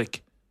got the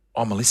flick?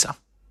 Oh, Melissa.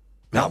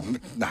 No.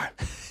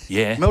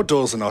 Yeah. Mel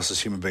Doyle's the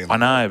nicest human being. I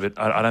know, but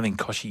I don't think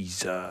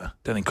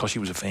Koshy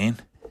was a fan.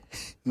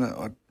 No,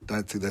 I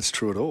don't think that's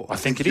true at all. I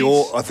think it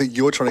you're, is. I think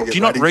you're trying to get. Do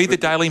you not ratings read the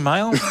for- Daily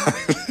Mail?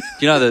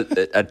 You know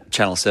that at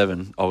Channel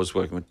 7, I was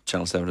working with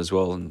Channel 7 as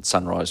well, and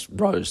Sunrise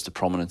rose to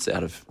prominence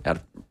out of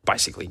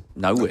basically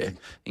nowhere.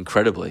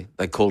 Incredibly,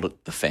 they called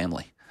it the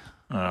family.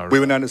 We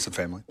were known as the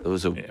family. It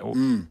was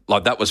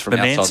like that was from The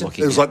outside Manson?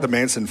 looking. It was in. like the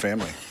Manson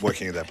family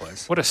working at that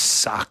place. What a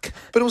suck.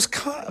 But it was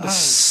kind of,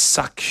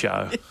 Suck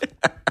show.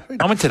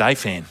 I'm a Today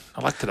fan.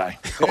 I like Today.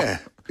 yeah,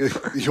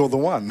 you're the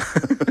one.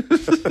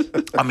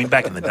 I mean,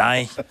 back in the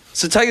day.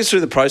 So take us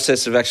through the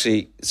process of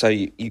actually. So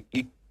you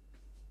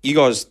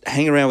guys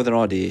hang around with an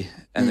idea,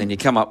 and then you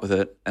come up with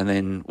it, and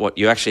then what?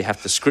 You actually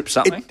have to script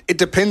something. It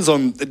depends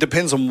on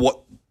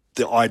what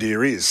the idea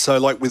is. So,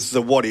 like with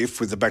the What If,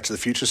 with the Back to the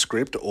Future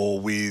script, or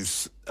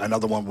with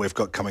another one we've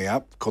got coming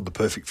up called The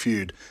Perfect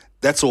Feud,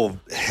 that's all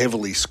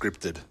heavily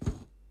scripted.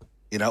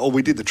 Or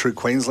we did The True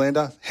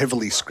Queenslander,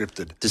 heavily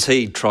scripted. Does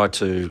he try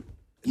to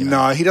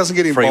No, he doesn't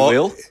get free involved.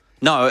 will?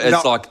 No,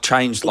 it's like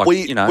changed, like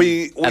we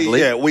ad-lib?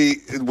 yeah, we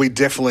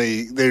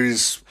definitely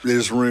there's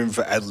room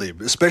for ad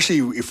lib, especially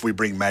if we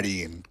bring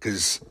Maddie in,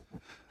 because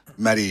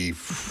Maddie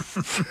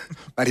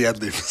ad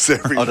libs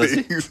everything. does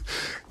he?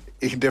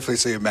 You can definitely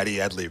see a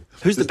Maddie ad lib.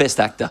 Who's the best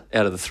actor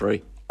out of the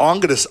 3? I'm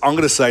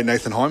gonna say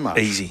Nathan Hindmarsh.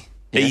 Easy.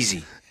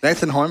 Easy.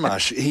 Nathan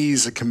Hindmarsh,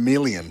 he's a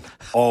chameleon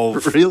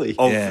of Really?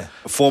 of Yeah.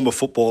 former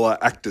footballer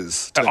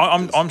actors.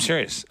 I'm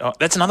serious.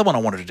 That's another one I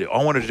wanted to do.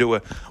 I wanted to do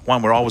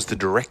one where I was the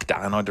director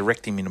and I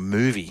direct him in a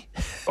movie.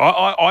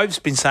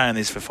 I've been saying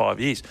this for 5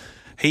 years.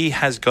 He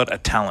has got a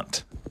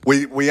talent.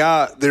 We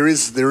are there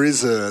is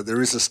a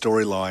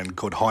storyline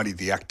called Hindy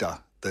the actor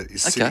that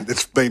is sitting,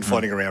 that's been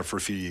floating around for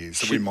a few years.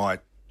 So we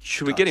might.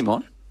 Should we get him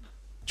on?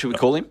 Should we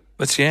call him?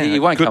 Let's He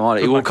won't come on.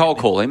 We'll cold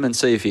call him and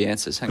see if he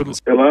answers. Hang on.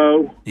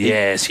 Hello.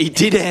 Yes. He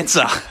did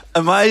answer.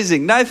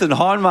 Amazing. Nathan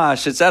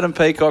Hindmarsh. It's Adam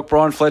Peacock,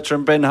 Brian Fletcher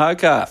and Ben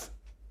Hogarth.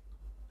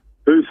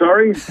 Who,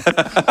 sorry?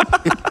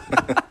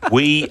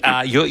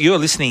 You're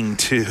listening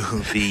to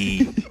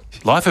the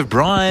Life of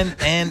Bryan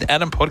and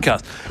Adam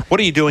podcast. What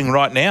are you doing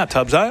right now,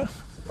 Tubbso?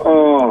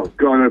 Oh,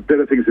 God, I have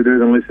better things to do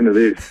than listen to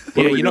this.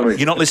 What are we doing?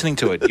 You're not listening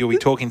to it. You'll be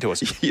talking to us.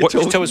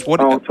 talking. Tell us what.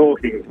 Oh,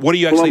 talking. What are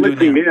you actually I'm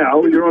doing listening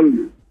now? You're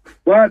on...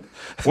 What?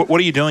 What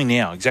are you doing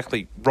now?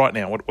 Exactly right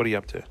now. What are you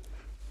up to?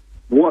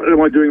 What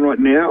am I doing right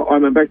now?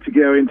 I'm about to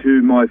go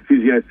into my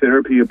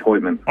physiotherapy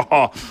appointment.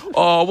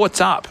 Oh,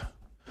 what's up?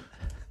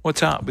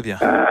 What's up with you?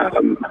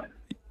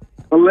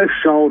 My left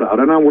shoulder, I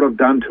don't know what I've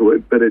done to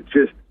it, but it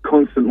just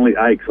constantly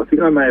aches. I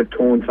think I may have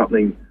torn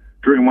something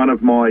during one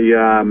of my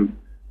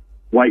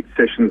weight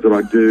sessions that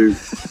I do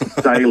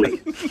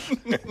daily.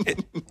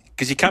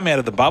 Because you come out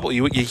of the bubble.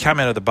 You come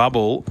out of the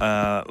bubble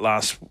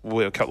last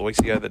week, a couple of weeks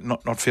ago, that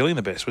not feeling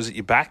the best. Was it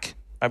your back?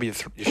 Maybe your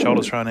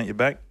shoulders thrown out your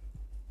back?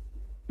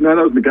 No,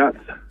 that was my guts.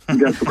 My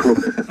guts were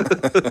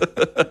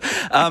crooked.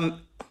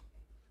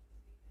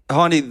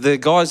 Hindy, the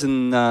guys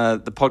in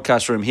the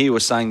podcast room here were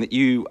saying that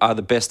you are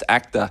the best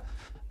actor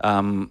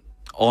on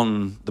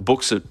the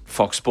books at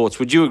Fox Sports.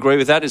 Would you agree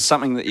with that? Is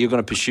something that you're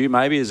going to pursue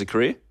maybe as a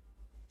career?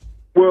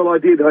 Well, I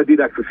did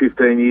act for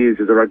 15 years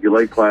as a rugby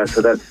league player,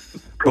 so that's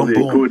probably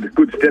a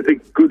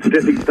good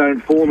stepping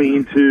stone for me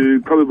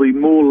into probably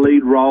more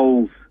lead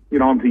roles. You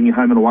know, I'm thinking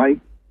home and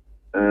away,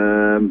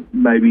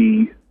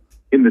 maybe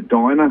in the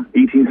diner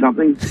eating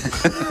something.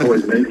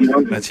 Always an easy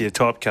one. That's your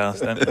typecast,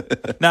 isn't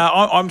it? No,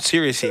 I'm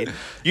serious here.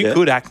 You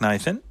could act,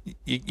 Nathan.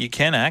 You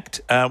can act.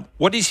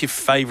 What is your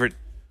favourite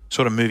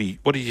sort of movie?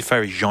 What is your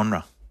favourite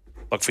genre,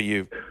 like for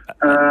you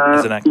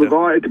as an actor? Look,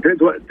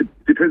 it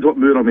depends what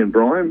mood I'm in,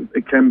 Brian.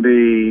 It can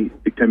be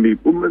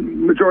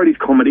majority's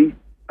comedy,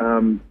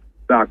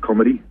 dark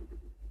comedy,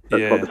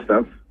 that type of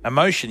stuff.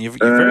 Emotion. You're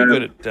very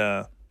good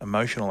at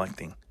emotional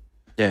acting.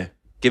 Yeah,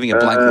 giving a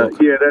blank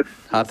look. Yeah, that's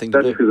hard thing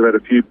to do. That's because I've had a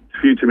few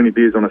too many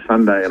beers on a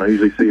Sunday, and I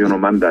usually see you on a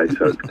Monday,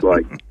 so it's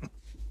like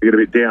you get a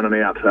bit down and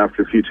out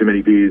after a few too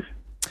many beers.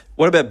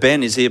 What about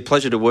Ben? Is he a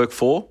pleasure to work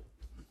for?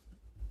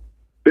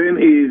 Ben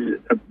is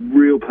a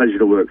real pleasure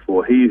to work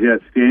for. He is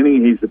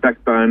outstanding. He's the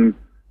backbone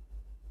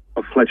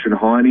of Fletch and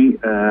Hindy.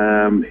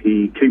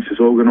 He keeps us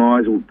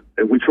organised.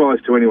 We try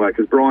to anyway,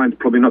 because Brian's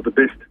probably not the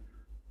best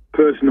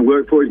person to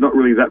work for. He's not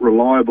really that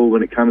reliable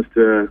when it comes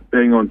to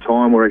being on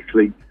time or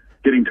actually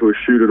getting to a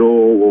shoot at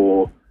all.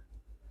 Or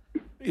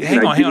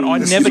hang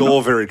on. This is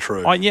all very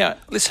true.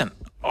 Listen,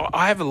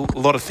 I have a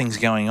lot of things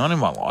going on in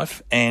my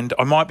life, and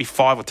I might be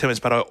 5 or 10 minutes,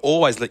 but I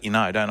always let you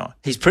know, don't I?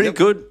 He's pretty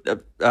good,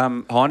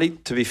 Hindy.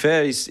 To be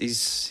fair,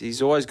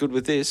 he's always good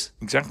with this.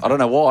 Exactly. I don't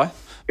know why.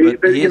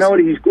 You know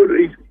what? He's good.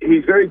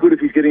 He's very good if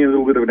he's getting a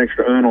little bit of an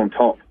extra earn on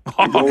top.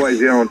 He's always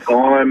there on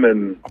time.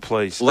 And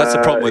please. Well, that's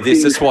the problem with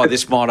this. That's why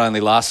this might only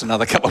last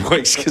another couple of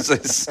weeks because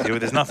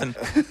there's nothing,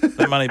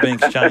 no money being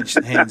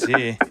exchanged hands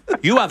here.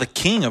 You are the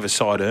king of a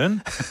side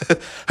earn.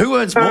 Who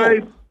earns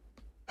more?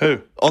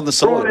 Who on the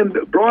side?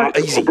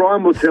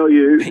 Bryan will tell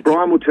you.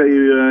 Bryan will tell you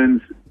he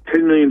earns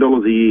 $10 million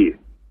a year.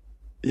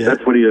 Yeah,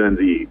 that's what he earns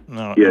a year.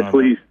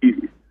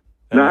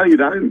 No, you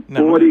don't.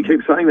 No, well, why do you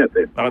keep saying that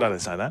then? I don't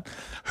say that.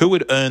 Who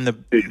would earn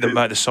the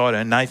motor side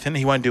earn? Nathan,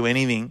 he won't do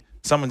anything.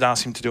 Someone's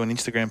asked him to do an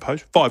Instagram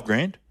post.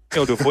 $5,000.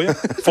 He'll do it for you.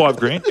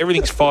 $5,000.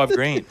 Everything's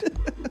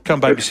 $5,000.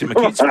 Come babysit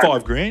my kids.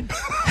 $5,000.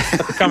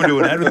 Come and do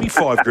an ad with me.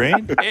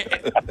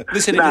 $5,000.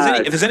 Listen,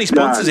 if there's any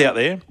sponsors out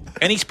there,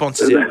 and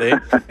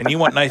you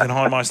want Nathan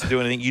Hindmeister to do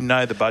anything, you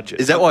know the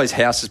budget. Is that why his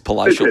house is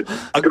palatial?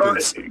 Can I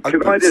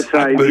just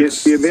say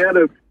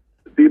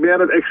the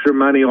amount of extra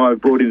money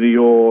I've brought into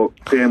your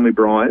family,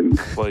 Brian?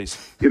 Please.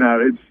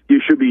 You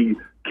should be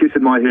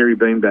kissing my hairy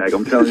beanbag.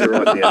 I'm telling you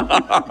right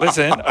now.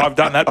 Listen, I've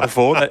done that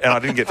before, and I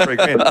didn't get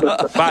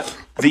 $3,000. But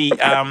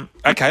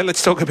okay,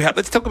 let's talk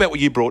about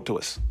what you brought to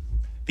us.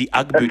 The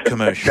Ugg boot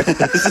commercial that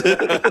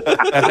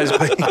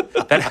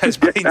has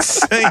been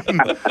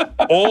seen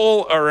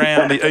all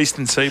around the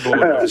eastern seaboard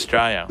of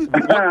Australia.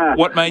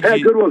 What made How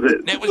good was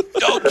it? It was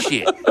dog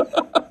shit.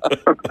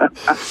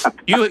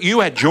 You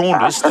had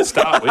jaundice to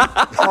start with.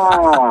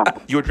 Oh,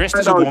 you were dressed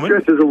as a woman.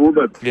 Dressed as a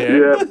woman.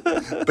 Yeah.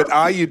 But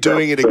are you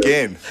doing it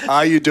again?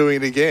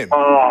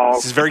 Oh,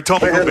 this is very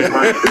topical.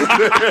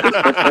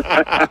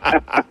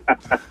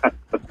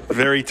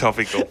 Very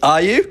topical.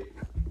 Are you?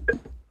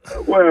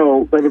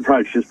 Well, they've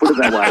approached us. Put it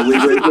that way.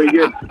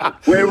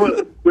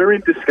 We're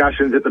in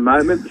discussions at the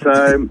moment,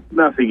 so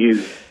nothing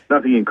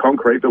in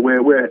concrete. But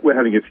we're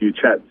having a few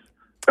chats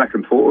back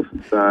and forth.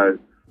 So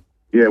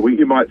yeah,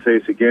 you might see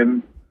us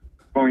again,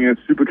 calling out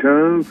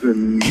supercars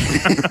and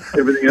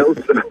everything else.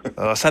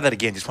 I'll say that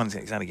again. Just one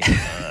second. Say it again.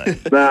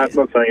 No, I'm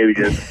not saying it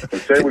again.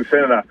 We've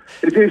said enough.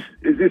 Is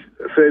this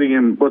feeding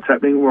him what's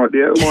happening right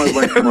now? Am I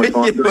wasting my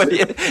time?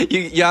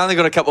 You only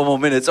got a couple more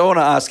minutes. I want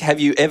to ask: have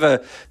you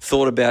ever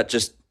thought about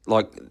just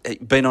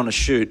been on a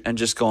shoot and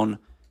just gone,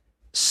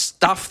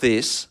 stuff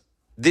this.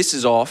 This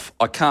is off.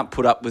 I can't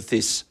put up with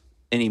this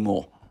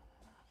anymore.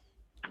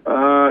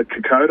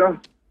 Kokoda.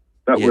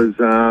 That was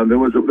there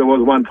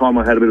was one time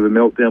I had a bit of a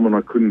meltdown when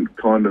I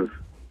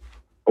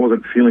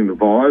wasn't feeling the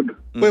vibe.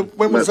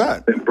 When was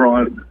that?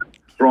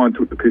 Bryan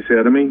took the piss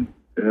out of me.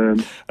 No,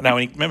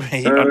 remember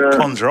he on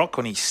Cons Rock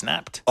when he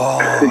snapped. Oh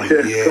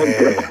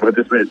yeah.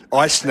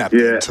 I snapped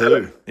it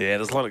too. Yeah,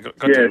 there's a lot of got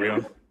to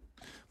everyone.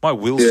 My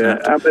will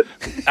snapped.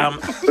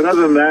 But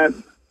other than that,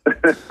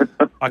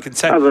 I can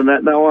say. Other than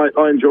that, no,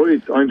 I enjoy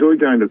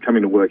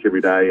coming to work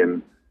every day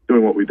and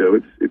doing what we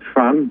do. It's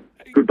fun.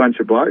 Good bunch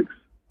of blokes.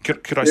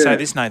 Could I say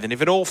this, Nathan?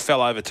 If it all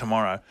fell over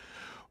tomorrow,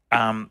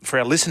 for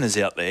our listeners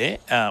out there,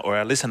 or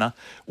our listener,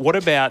 what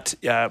about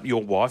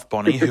your wife,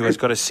 Bonnie, who has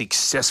got a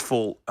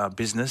successful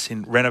business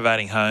in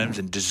renovating homes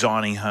and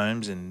designing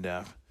homes and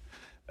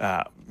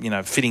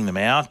fitting them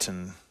out?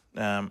 And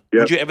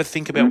would you ever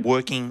think about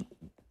working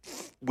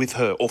with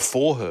her or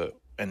for her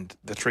and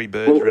the Three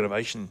Birds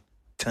renovation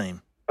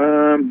team?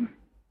 No.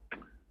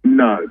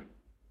 No,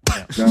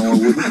 I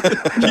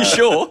wouldn't. You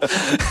sure?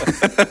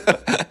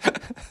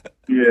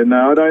 Yeah,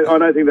 no, I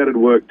don't think that'd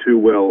work too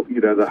well.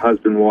 The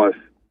husband-wife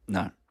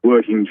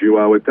working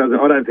duo. It doesn't.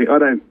 I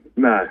don't.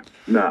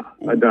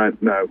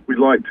 No. We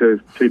like to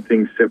keep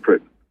things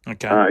separate.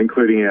 Okay.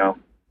 Including our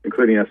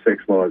including our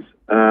sex lives.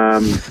 I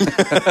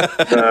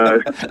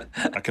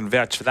can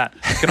vouch for that.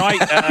 Can I?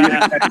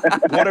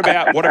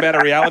 What about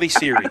a reality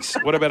series?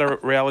 What about a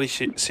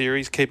reality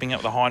series? Keeping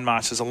up the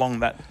Hindmarches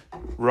along that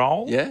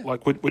role? Yeah.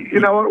 Like, you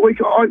know what?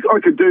 I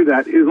could do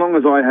that as long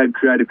as I had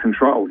creative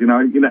control.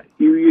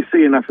 You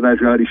see enough of those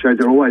reality shows.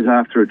 They're always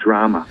after a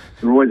drama.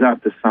 They're always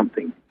after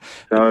something.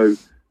 So,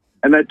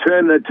 and they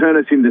turn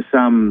us into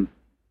some.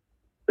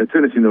 They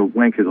turn us into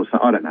wankers or something.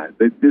 I don't know.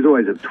 There's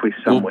always a twist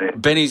somewhere. Well,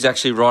 Benny's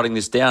actually writing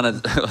this down,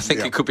 and I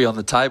think it could be on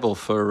the table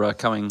for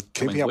coming.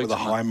 Keeping up with the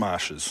weeks.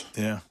 Hindmarches.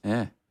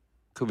 Yeah.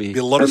 Could be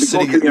a lot of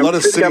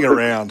sitting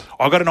around.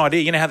 I got an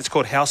idea. You know how it's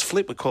called house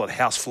flip? We call it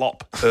house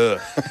flop.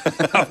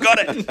 I've got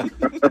it.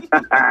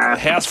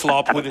 House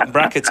flop with in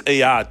brackets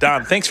ER.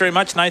 Done. Thanks very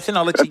much, Nathan.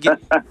 I'll let you get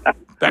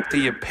back to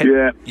your pet.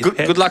 Yeah.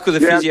 Good luck with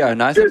the physio,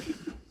 Nathan.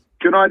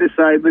 Can I just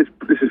say, this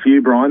is for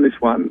you, Brian, this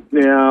one.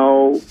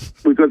 Now,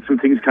 we've got some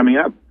things coming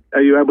up.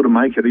 Are you able to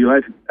make it? Are you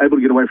able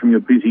to get away from your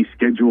busy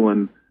schedule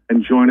and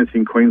join us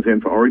in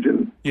Queensland for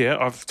Origin? Yeah,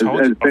 I've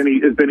told you.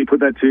 Has Benny put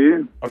that to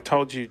you? I've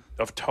told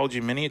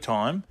you many a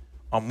time.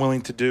 I'm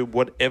willing to do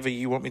whatever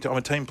you want me to. I'm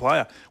a team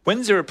player.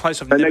 When's there a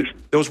place I've never...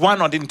 There was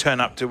one I didn't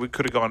turn up to. We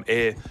could have gone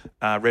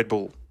Red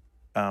Bull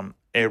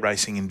air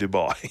racing in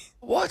Dubai.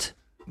 What?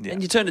 Yeah.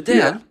 And you turned it down?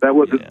 Yeah, that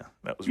was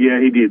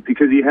he did,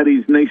 because he had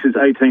his niece's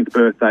 18th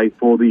birthday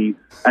for the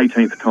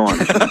 18th time.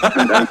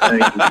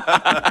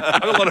 I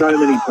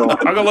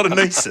got a lot of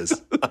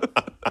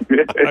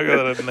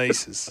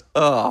nieces.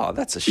 Oh,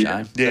 that's a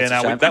shame.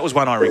 Yeah, that was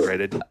one I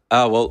regretted.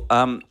 Oh,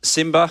 well,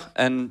 Simba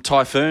and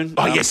Typhoon.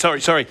 Oh, yeah,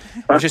 sorry.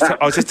 I was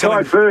just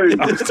telling Typhoon.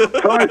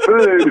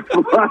 Typhoon.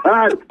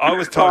 I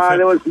was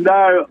Typhoon.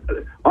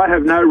 I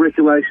have no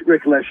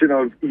recollection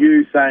of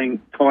you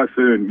saying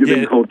Typhoon. You've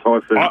been called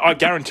Typhoon. I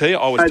guarantee you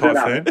I was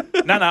Typhoon.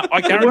 No, I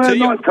guarantee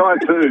you. Not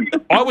Typhoon.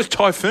 I was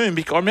Typhoon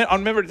because I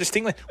remember it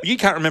distinctly. You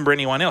can't remember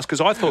anyone else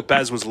because I thought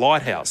Baz was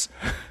Lighthouse.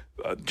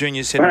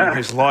 Junior said he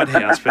was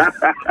Lighthouse. But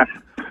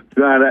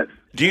no,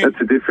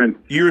 that's a different...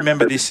 You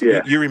remember this?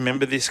 Yeah. You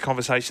remember this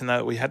conversation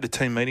that we had, the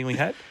team meeting we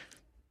had?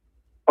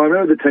 I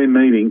remember the team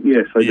meeting.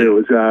 Yes, I do.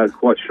 It was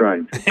quite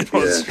strange. It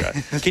was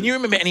strange. Can you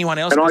remember anyone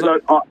else? And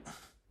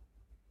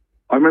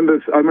I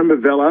remember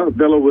Vella.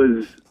 Vella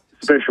was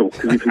special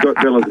because he forgot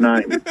Vella's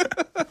name.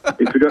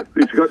 He forgot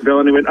Vella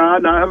and he went, no,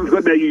 I haven't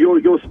forgotten about you.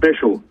 You're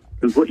special.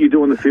 Because what you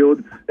do on the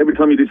field, every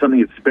time you do something,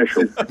 it's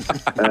special. It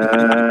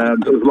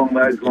was along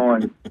those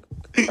lines.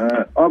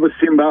 I was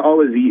Simba. I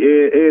was the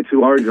heir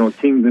to Origin, or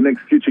king, the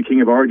next future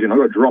king of Origin. I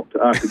got dropped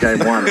after game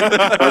one.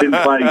 I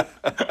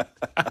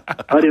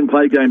didn't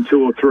play game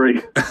 2 or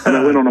 3, and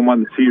I went on and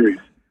won the series.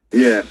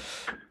 Yeah.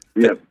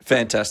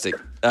 Fantastic.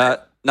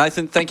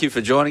 Nathan, thank you for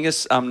joining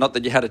us. Not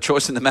that you had a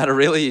choice in the matter,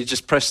 really. You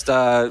just pressed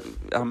accept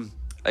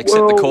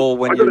the call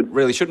when you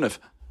really shouldn't have.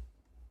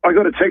 I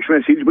got a text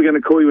message, we're going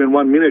to call you in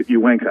 1 minute, you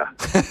wanker.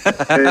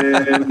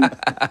 And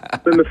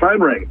then the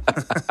phone rang.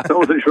 So I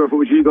wasn't sure if it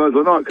was you guys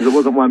or not because it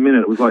wasn't 1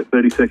 minute. It was like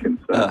 30 seconds.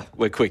 So.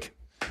 We're quick.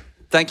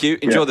 Thank you.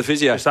 Enjoy the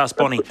physio. Just ask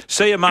Bonnie.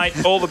 See you, mate.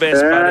 All the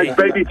best, buddy.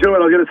 Beat me to it. I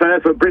was going to say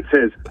that's what Britt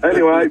says.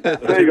 Anyway,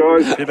 see you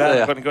guys. Too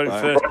bad I got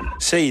him first.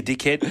 See you,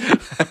 dickhead.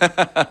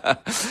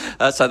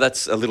 So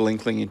that's a little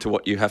inkling into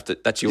what you have to...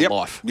 That's your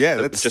life. Yeah,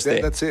 that's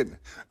it.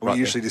 We Right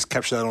usually just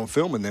capture that on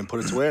film and then put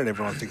it to air and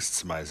everyone thinks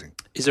it's amazing.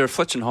 Is there a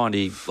Fletch and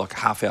Hindy, like a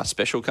half-hour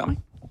special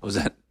coming? Or is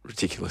that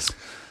ridiculous?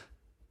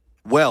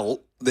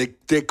 Well, there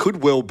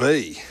could well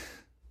be.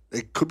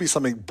 There could be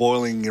something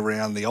boiling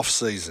around the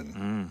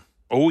off-season.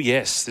 Oh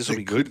yes, this will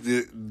be good.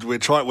 We're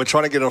trying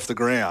to get it off the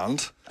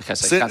ground. Okay,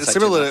 so can't say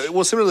similar to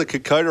the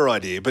Kokoda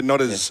idea, but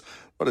not as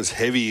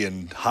heavy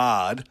and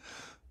hard.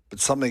 But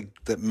something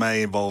that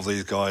may involve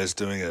these guys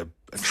doing a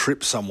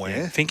trip somewhere.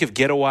 Yeah. Think of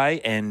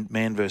Getaway and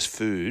Man vs.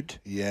 Food.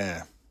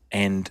 Yeah,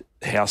 and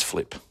House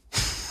Flip.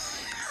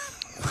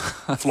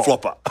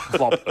 Flopper.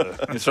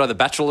 You throw the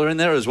Bachelor in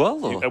there as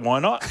well, or? Why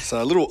not? So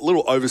a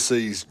little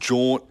overseas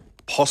jaunt,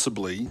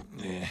 possibly.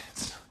 Yeah.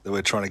 That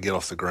we're trying to get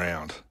off the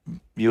ground.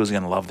 Viewers are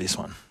going to love this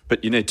one.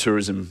 But you need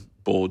tourism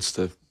boards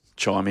to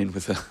chime in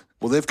with a...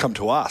 Well, they've come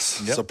to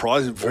us. Yep.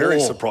 Surprising, very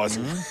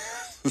surprising.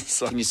 Mm-hmm.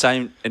 So, can you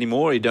say any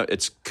more? Or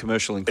it's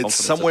commercial in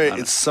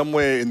confidence. It's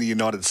somewhere in the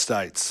United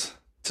States.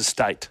 It's a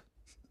state.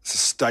 It's a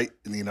state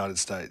in the United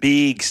States.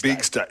 Big state.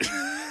 Big state.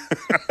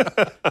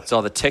 It's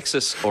either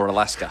Texas or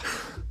Alaska.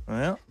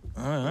 Well,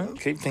 I don't know.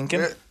 Keep thinking.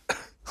 Yeah.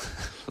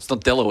 It's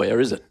not Delaware,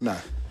 is it? No.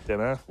 Don't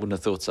know. Wouldn't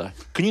have thought so.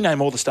 Can you name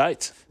all the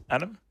states,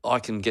 Adam? I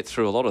can get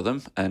through a lot of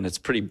them, and it's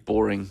pretty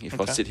boring if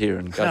I sit here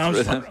and go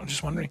through them. I'm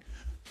just wondering.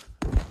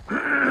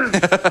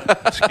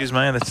 Excuse me,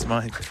 that's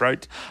my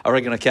throat. I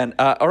reckon I can.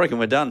 I reckon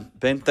we're done.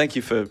 Ben, thank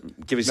you for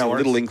giving us a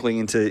little inkling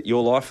into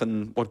your life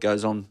and what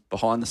goes on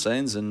behind the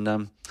scenes.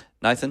 And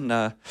Nathan,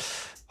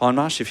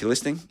 Hindmarsh, if you're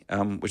listening,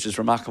 which is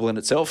remarkable in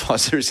itself, I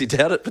seriously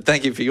doubt it, but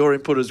thank you for your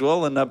input as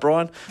well. And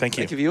Bryan, thank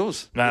you for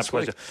yours. No,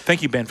 pleasure.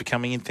 Thank you, Ben, for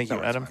coming in. Thank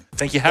you, Adam.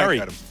 Thank you,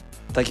 Harry.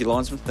 Thank you,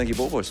 linesman. Thank you,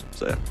 ball boys.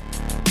 See ya.